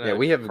kind of. Yeah,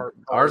 we have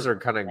ours are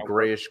kind of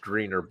grayish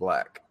green or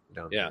black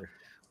down there.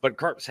 But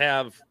carps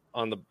have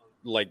on the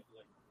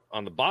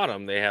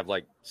bottom they have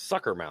like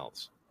sucker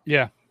mouths.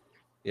 Yeah.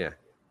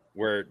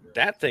 Where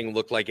that thing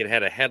looked like it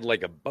had a head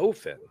like a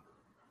bowfin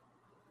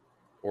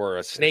or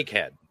a snake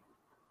head.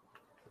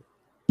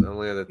 The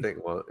only other thing,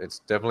 well, it's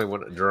definitely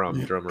one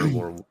drummer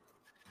more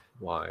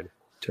wide.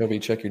 Toby,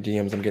 check your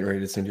DMs. I'm getting ready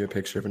to send you a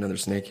picture of another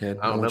snakehead.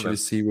 I want you to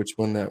see which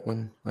one that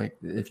one, like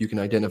if you can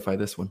identify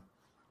this one.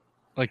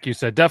 Like you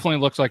said, definitely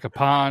looks like a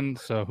pond.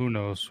 So who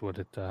knows what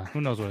it is?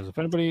 If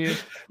anybody,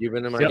 you've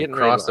been getting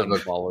cross of a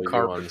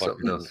carp or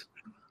something else.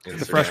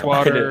 The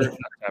freshwater nut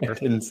tapper. I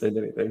didn't say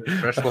anything.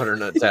 Freshwater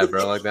nut tapper.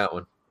 I like that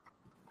one.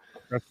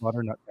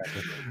 Freshwater nut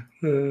tapper.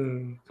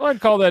 So I'd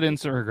call that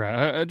instant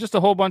regret. Just a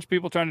whole bunch of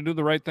people trying to do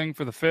the right thing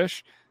for the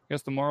fish. I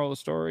guess the moral of the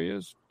story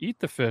is eat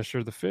the fish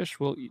or the fish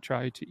will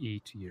try to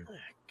eat you.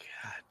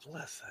 God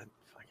bless that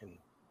fucking.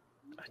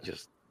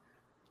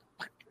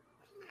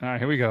 All right,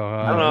 here we go.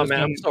 I don't know,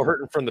 man. I'm still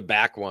hurting from the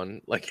back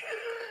one. Like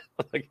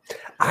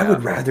I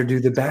would rather do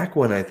the back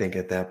one. I think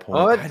at that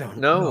point. What? I don't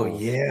know.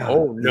 Yeah.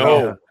 Oh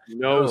no,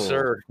 no,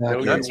 sir.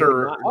 No, That's you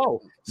would not.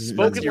 Oh,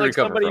 spoken like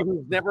somebody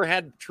who's never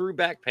had true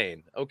back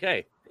pain.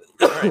 Okay.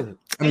 All right.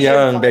 I'm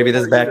young, baby.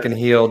 This back can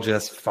heal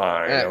just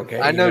fine. Yeah, Okay,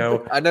 I know. You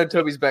know? I know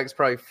Toby's back's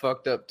probably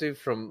fucked up too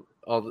from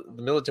all the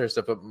military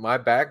stuff. But my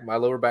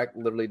lower back,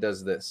 literally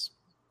does this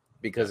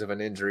because of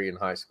an injury in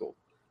high school.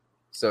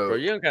 So Bro,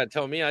 you don't gotta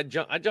tell me. I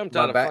jumped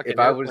My out of back- fucking if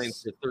I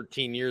airplanes was- for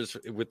 13 years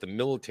with the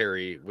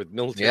military, with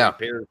military Yeah.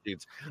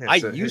 parachutes. Yeah, I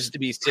so used to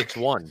be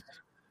 6'1".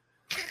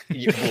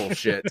 you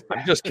bullshit.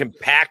 I'm just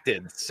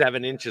compacted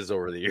 7 inches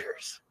over the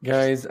years.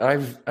 Guys,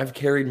 I've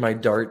carried my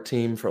dart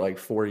team for like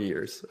 4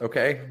 years.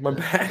 Okay, my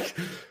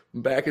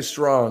back is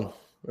strong.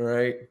 All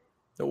right,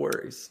 no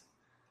worries,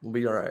 we'll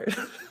be all right.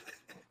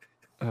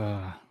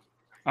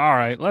 All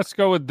right, let's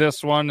go with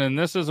this one. And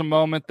this is a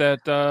moment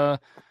that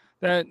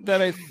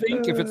that I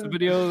think, if it's the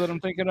video that I'm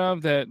thinking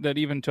of, that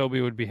even Toby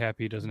would be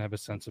happy he doesn't have a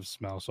sense of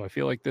smell. So I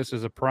feel like this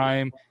is a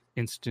prime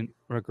instant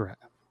regret.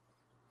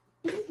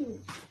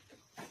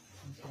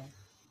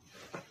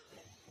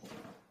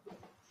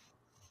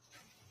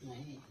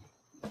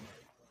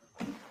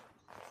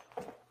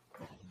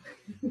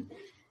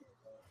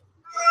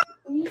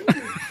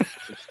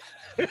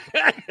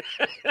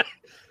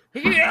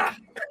 Yeah.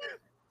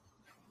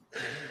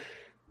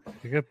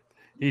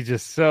 He's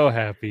just so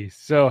happy,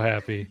 so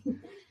happy.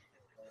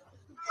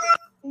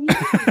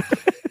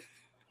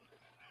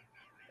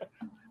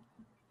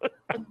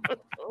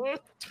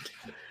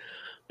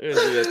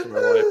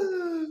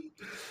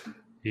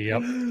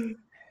 Yep.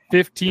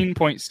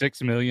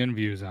 15.6 million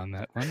views on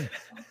that one.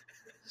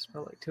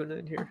 Smell like tuna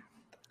in here.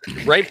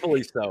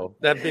 Rightfully so.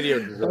 That video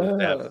deserves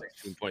to have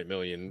 16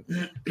 million,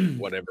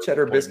 whatever.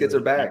 Cheddar biscuits are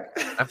back.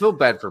 I feel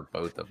bad for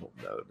both of them,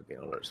 though, to be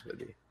honest with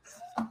you.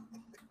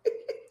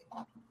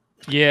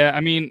 Yeah, I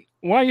mean,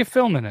 why are you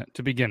filming it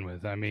to begin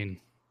with? I mean,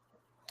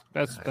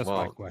 that's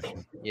my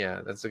question.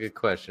 Yeah, that's a good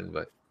question,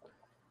 but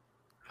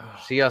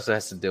she also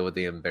has to deal with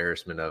the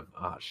embarrassment of,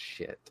 oh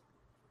shit,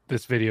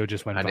 this video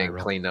just went I viral. didn't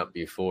clean up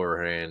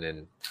beforehand,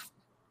 and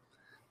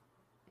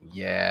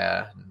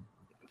yeah,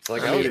 It's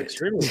like I was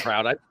extremely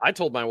proud. I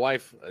told my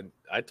wife.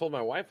 I told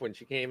my wife when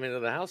she came into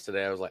the house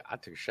today. I was like, I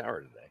took a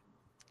shower today.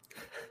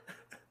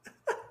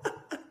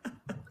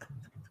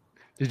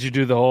 Did you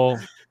do the whole?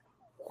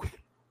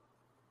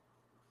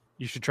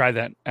 You should try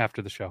that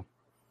after the show.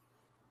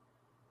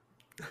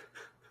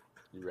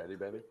 You ready,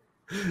 baby?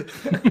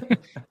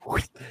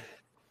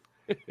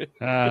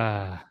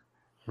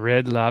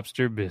 Red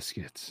Lobster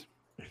biscuits.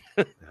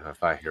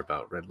 If I hear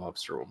about Red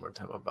Lobster one more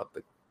time, I'm about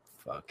to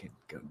fucking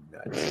go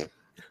nuts. They're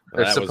That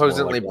was more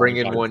supposedly like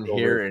bringing Long one John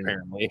here, Silver, and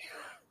apparently.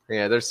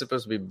 yeah, they're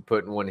supposed to be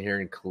putting one here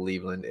in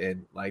Cleveland,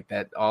 and like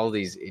that, all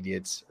these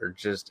idiots are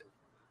just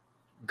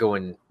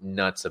going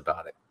nuts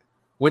about it.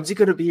 When's he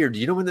gonna be here? Do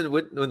you know when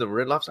the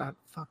Red Lobster? I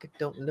fucking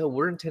don't know.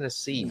 We're in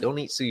Tennessee. Don't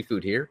eat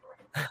seafood here.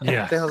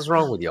 Yeah. What the hell's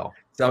wrong with y'all?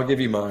 So I'll give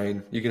you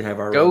mine. You can have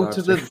our Go Red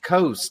to Lobster. the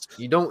coast.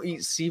 You don't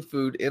eat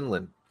seafood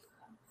inland.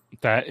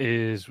 That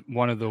is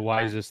one of the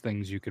wisest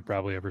things you could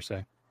probably ever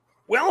say.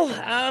 Well,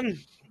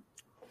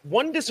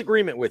 one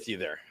disagreement with you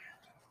there.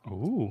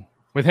 Ooh,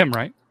 with him,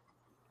 right?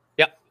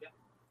 Yep.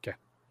 Okay.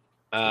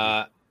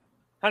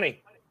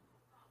 Honey,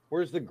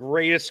 where's the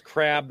greatest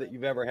crab that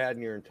you've ever had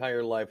in your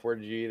entire life? Where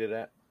did you eat it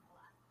at?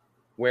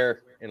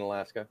 Where in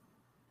Alaska?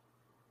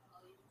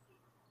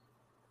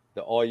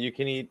 The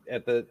all-you-can-eat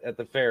at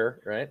the fair,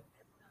 right?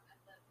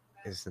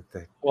 Isn't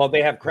that? Well,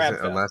 they have crab. Is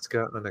it fest.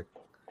 Alaska on the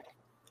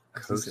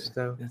coast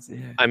though?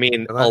 I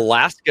mean,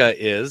 Alaska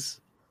is,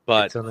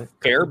 but It's on the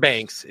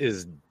Fairbanks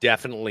is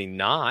definitely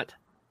not.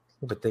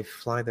 But they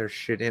fly their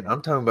shit in.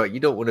 I'm talking about you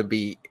don't want to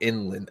be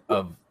inland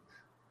of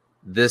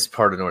this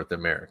part of North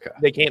America.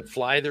 They can't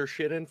fly their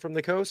shit in from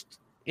the coast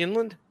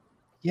inland.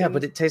 Yeah,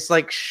 but it tastes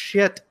like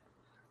shit.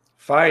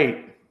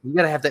 Fight. You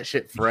gotta have that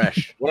shit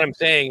fresh. What I'm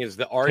saying is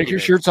the argument. Take your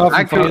shirts off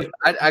I and grew,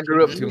 fight. I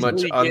grew up too much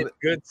Usually on get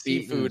good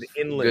seafood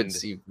inland. Good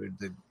seafood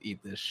to eat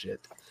this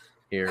shit.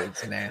 Here,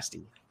 it's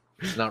nasty.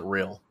 It's not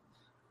real.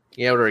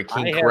 You order a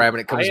king crab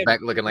and it comes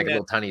back looking like a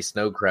little tiny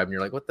snow crab, and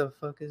you're like, "What the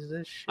fuck is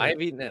this shit?" I have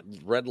eaten at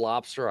Red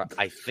Lobster,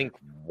 I think,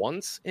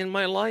 once in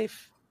my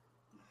life.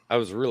 I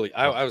was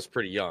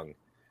pretty young,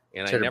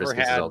 and I Cheddar never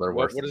biscuits is had all they're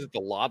worth. what is it? The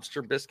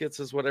lobster biscuits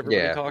is what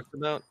everybody Yeah. talks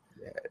about.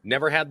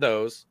 Never had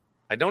those.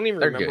 I don't even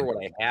They're remember good. what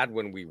I had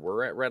when we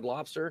were at Red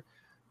Lobster,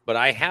 but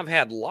I have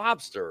had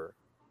lobster,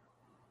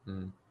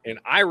 Mm. and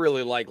I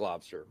really like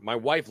lobster. My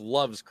wife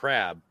loves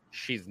crab.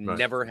 She's Right.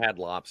 never had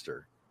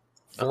lobster.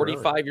 Oh, really?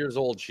 45 years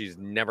old. She's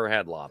never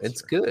had lobster.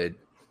 It's good.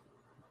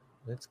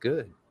 It's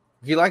good.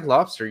 If you like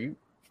lobster, you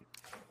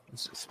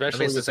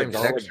Especially it's the with the same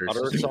garlic texture.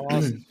 butter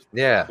sauce.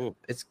 Yeah, Ooh.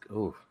 it's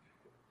ooh.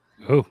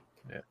 Ooh.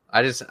 Yeah.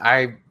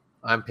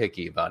 I'm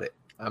picky about it.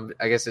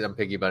 I guess I'm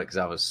picky about it because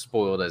I was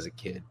spoiled as a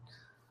kid.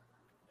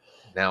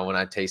 Now when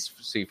I taste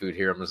seafood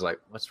here, I'm just like,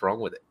 what's wrong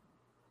with it?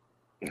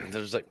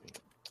 There's like,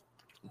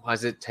 why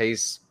does it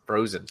taste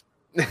frozen?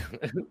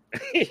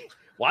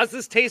 why does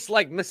this taste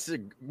like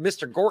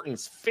Mr.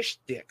 Gorton's fish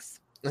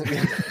sticks?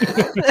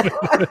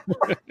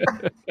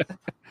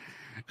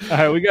 All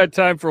right, we got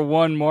time for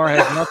one more.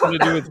 Has nothing to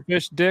do with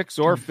fish dicks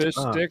or fish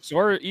sticks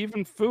or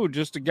even food.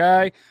 Just a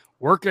guy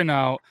working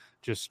out,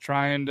 just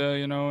trying to,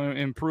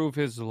 improve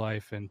his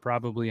life, and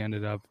probably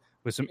ended up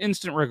with some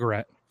instant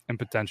regret and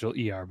potential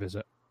ER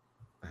visit.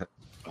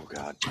 Oh,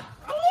 God.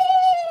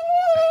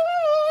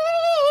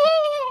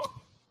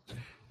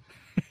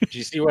 Did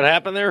you see what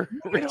happened there,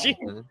 Richie?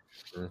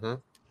 Mm-hmm.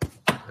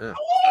 Yeah.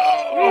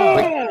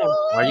 Wait,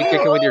 why are you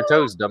kicking with your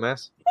toes,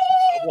 dumbass?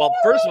 Well,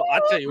 first of all,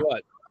 I'll tell you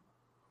what.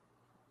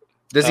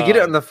 Does he get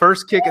it on the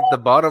first kick at the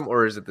bottom,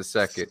 or is it the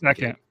second?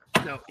 Second.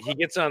 No, he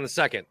gets it on the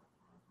second.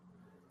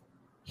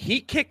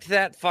 He kicked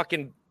that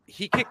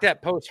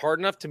post hard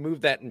enough to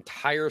move that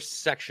entire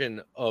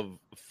section of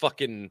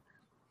fucking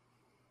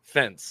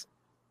fence.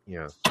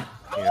 Yeah.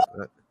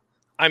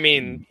 I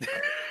mean,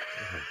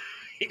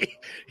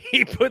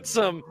 he put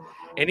some,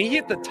 and he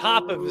hit the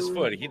top of his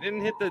foot. He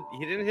didn't hit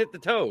the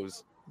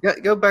toes.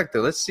 Go back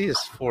there. Let's see his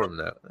form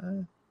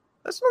though.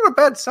 That's not a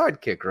bad side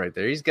kick right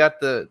there. He's got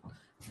the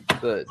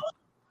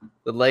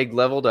leg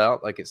leveled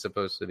out like it's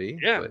supposed to be.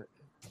 Yeah.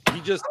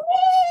 He just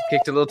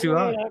kicked a little too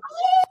high.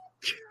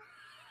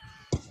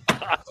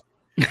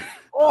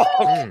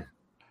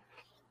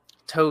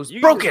 Toes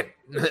broken.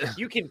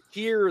 You can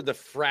hear the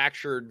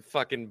fractured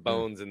fucking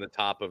bones in the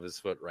top of his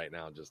foot right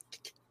now.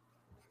 Just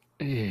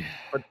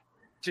but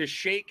to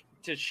shake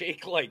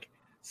like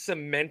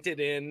cemented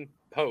in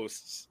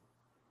posts,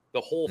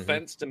 the whole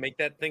fence to make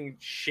that thing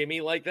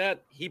shimmy like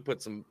that. He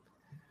put some.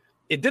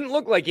 It didn't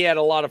look like he had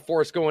a lot of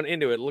force going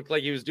into it. It looked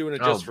like he was doing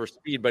it just for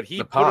speed, but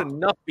he put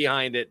enough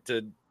behind it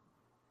to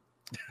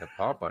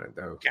pop on it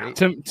though.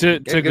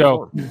 To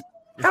go.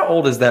 How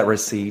old is that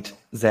receipt,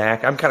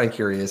 Zach? I'm kind of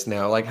curious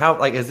now. Like,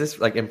 is this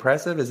like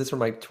impressive? Is this from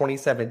like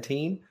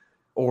 2017,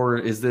 or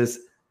is this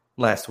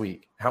last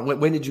week?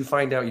 When did you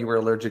find out you were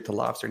allergic to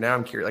lobster? Now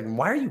I'm curious. Like,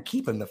 why are you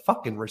keeping the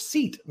fucking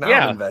receipt? Now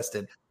I'm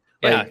invested.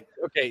 Like, yeah.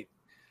 Okay.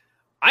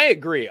 I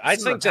agree. I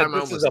think that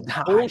this is a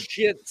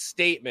bullshit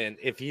statement.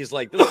 If he's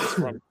like, this is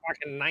from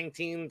fucking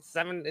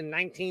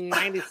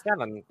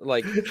 1997.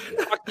 Like,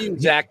 fuck you,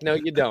 Zach. No,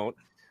 you don't.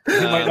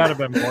 He might not have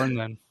been born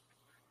then.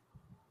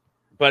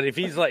 But if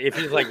he's like,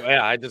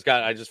 yeah, I just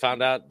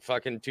found out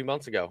fucking 2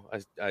 months ago.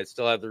 I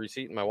still have the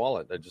receipt in my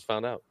wallet. I just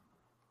found out.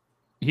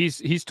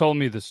 He's told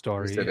me the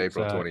story. He said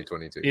April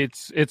 2022.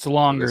 It's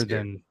longer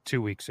than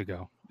 2 weeks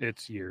ago.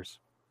 It's years.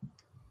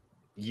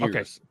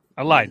 Okay,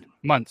 I lied.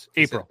 Months.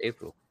 April.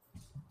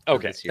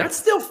 Okay, that's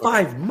still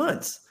 5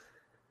 months.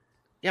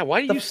 Yeah,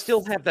 why do you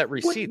still have that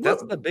receipt?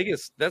 That's the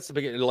biggest.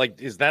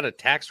 Like, is that a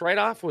tax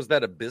write-off? Was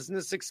that a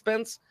business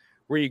expense?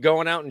 Were you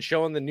going out and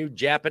showing the new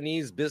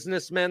Japanese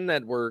businessmen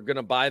that were going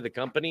to buy the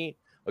company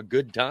a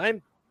good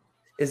time?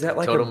 Is that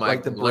like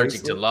like the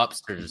allergic to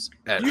lobsters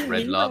at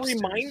Red Lobster? A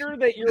reminder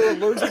that you're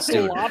allergic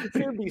to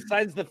lobster,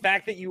 besides the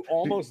fact that you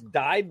almost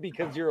died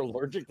because you're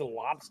allergic to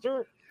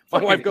lobster?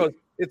 My wife goes,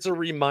 "It's a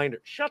reminder."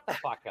 Shut the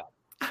fuck up.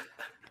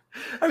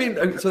 I mean,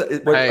 so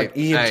like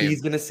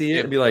EMT's going to see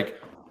it and be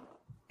like,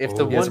 "If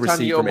the one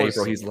time you from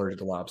April, he's allergic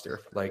to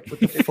lobster." Like,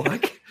 what the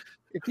fuck?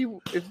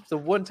 If the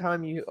one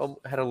time you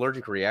had an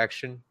allergic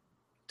reaction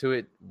to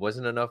it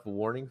wasn't enough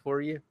warning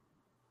for you,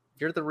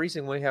 you're the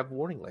reason we have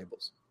warning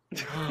labels.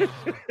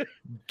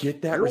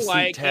 Get that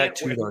receipt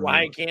tattooed on you.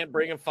 Why I can't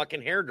bring a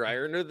fucking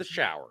hairdryer into the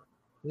shower?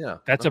 Yeah,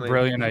 that's a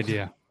brilliant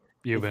idea,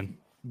 Euban.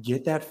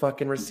 Get that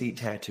fucking receipt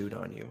tattooed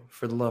on you.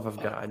 For the love of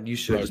God, you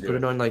should just put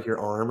it on like your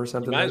arm or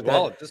something. You might like as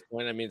well that. at this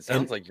point. I mean, it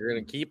sounds like you're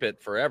going to keep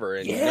it forever,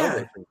 and you know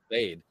it can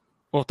fade.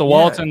 Well, if the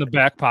wallet's in the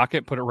back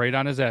pocket, put it right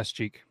on his ass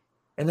cheek.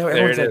 And now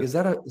everyone's like, is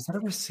that a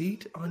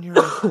receipt on your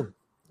arm?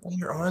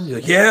 You're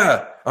like,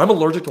 yeah, I'm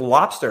allergic to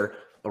lobster.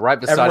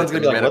 Right beside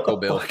the medical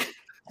bill.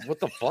 What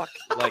the fuck?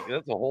 Like,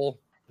 that's a whole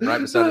right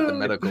beside it, the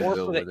medical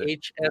bill. For the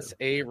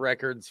HSA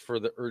records for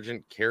the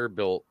urgent care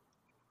bill.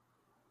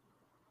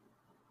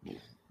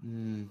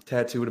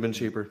 Tattoo would have been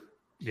cheaper.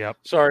 Yep.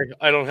 Sorry,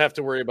 I don't have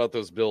to worry about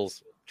those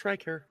bills.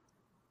 TRICARE.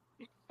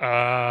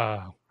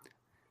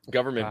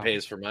 Government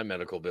pays for my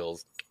medical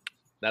bills.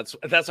 That's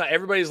why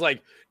everybody's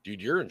like, dude,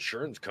 your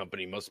insurance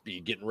company must be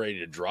getting ready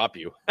to drop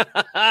you.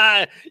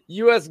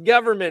 U.S.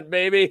 government,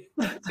 baby.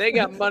 They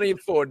got money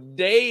for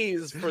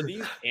days for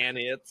these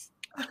hits.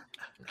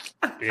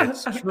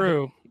 It's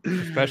true,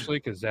 especially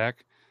because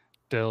Zach,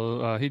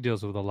 he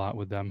deals with a lot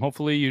with them.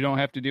 Hopefully you don't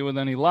have to deal with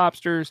any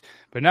lobsters.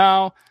 But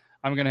now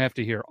I'm going to have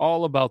to hear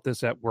all about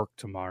this at work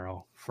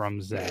tomorrow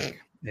from Zach.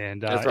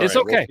 And it's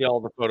okay. We'll see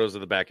all the photos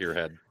of the back of your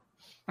head.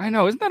 I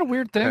know. Isn't that a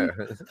weird thing?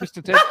 Just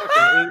to take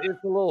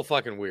it's a little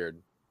fucking weird.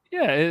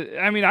 Yeah.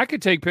 I mean, I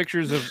could take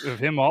pictures of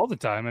him all the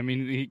time. I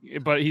mean,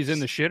 but he's in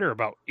the shitter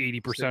about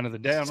 80% of the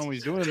day. I don't know what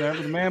he's doing there,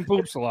 but the man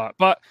poops a lot.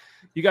 But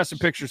you got some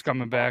pictures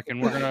coming back,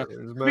 and we're going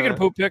to, speaking of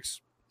poop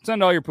pics,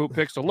 send all your poop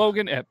pics to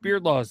Logan at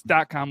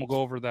beardlaws.com. We'll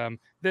go over them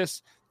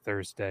this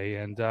Thursday.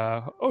 And,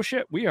 oh,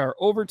 shit, we are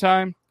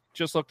overtime.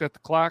 Just looked at the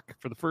clock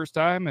for the first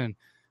time, and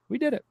we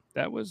did it.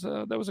 That was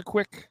a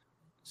quick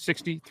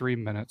 63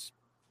 minutes.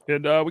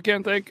 And we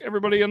can't thank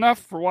everybody enough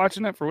for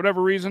watching it for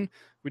whatever reason.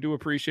 We do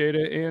appreciate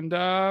it, and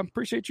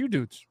appreciate you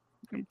dudes.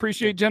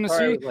 Appreciate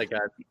Genesee.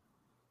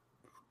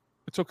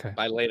 It's okay.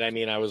 By late, I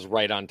mean I was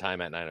right on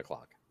time at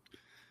 9:00.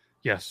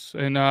 Yes,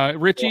 and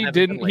Richie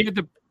didn't.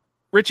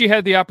 Richie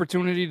had the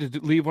opportunity to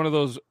leave one of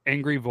those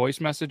angry voice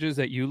messages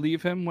that you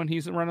leave him when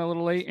he's running a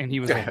little late, and he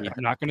was like, "I'm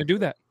not going to do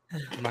that."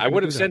 I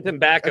would have sent him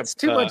back. That's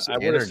too much I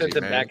would have sent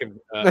energy, him back man.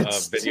 a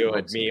That's too video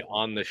of much. me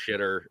on the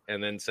shitter,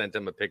 and then sent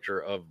him a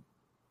picture of,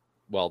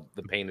 well,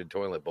 the painted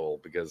toilet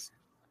bowl because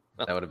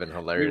That would have been we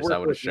hilarious. work I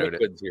would have with showed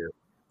it. liquids here.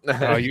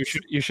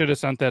 You should have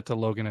sent that to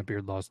Logan at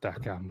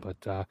beardlaws.com.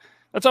 But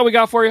that's all we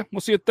got for you.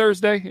 We'll see you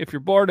Thursday if you're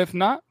bored. If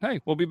not,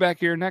 hey, we'll be back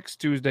here next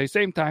Tuesday,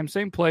 same time,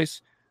 same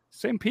place,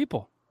 same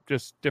people,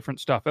 just different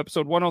stuff.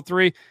 Episode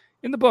 103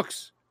 in the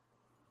books.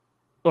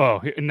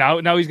 Oh,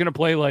 now he's gonna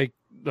play like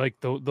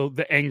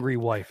the angry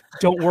wife.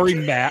 Don't worry,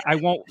 Matt. I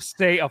won't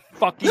say a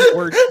fucking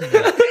word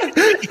to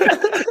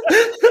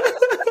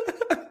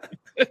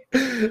We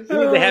need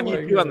to have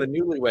you two on the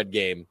newlywed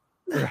game.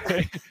 you.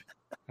 Right?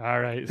 All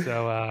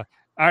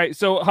right.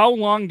 So how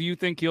long do you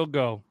think he'll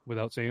go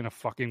without saying a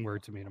fucking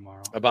word to me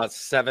tomorrow? About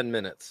 7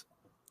 minutes.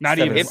 Not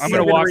Seven even. minutes. I'm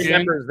gonna Steven walk in.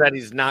 remembers that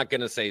he's not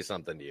going to say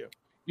something to you.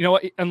 You know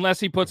what? Unless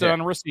he puts it Yeah.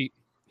 on a receipt,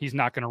 he's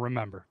not going to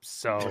remember.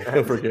 So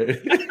Don't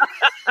forget.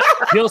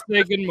 he'll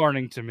say good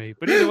morning to me.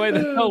 But either way,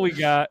 that's all we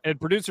got. And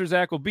producer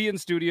Zach will be in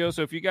studio.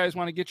 So if you guys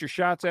want to get your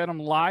shots at him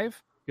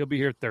live, he'll be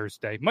here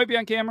Thursday. Might be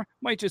on camera,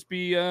 might just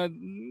be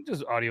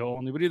just audio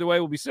only. But either way,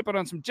 we'll be sipping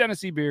on some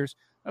Genesee beers.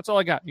 That's all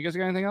I got. You guys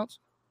got anything else?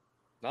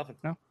 Nothing.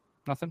 No?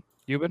 Nothing?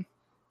 Euban?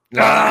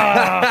 Motherfucker,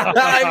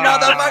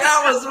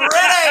 I was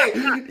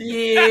ready.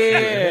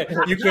 Yeah.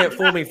 You can't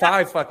fool me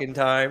 5 fucking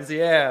times.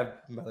 Yeah,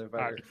 All motherfucker.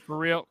 right, for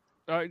real.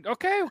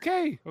 Okay.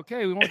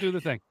 We won't do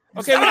the thing.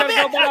 Okay, we got to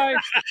go. Bye.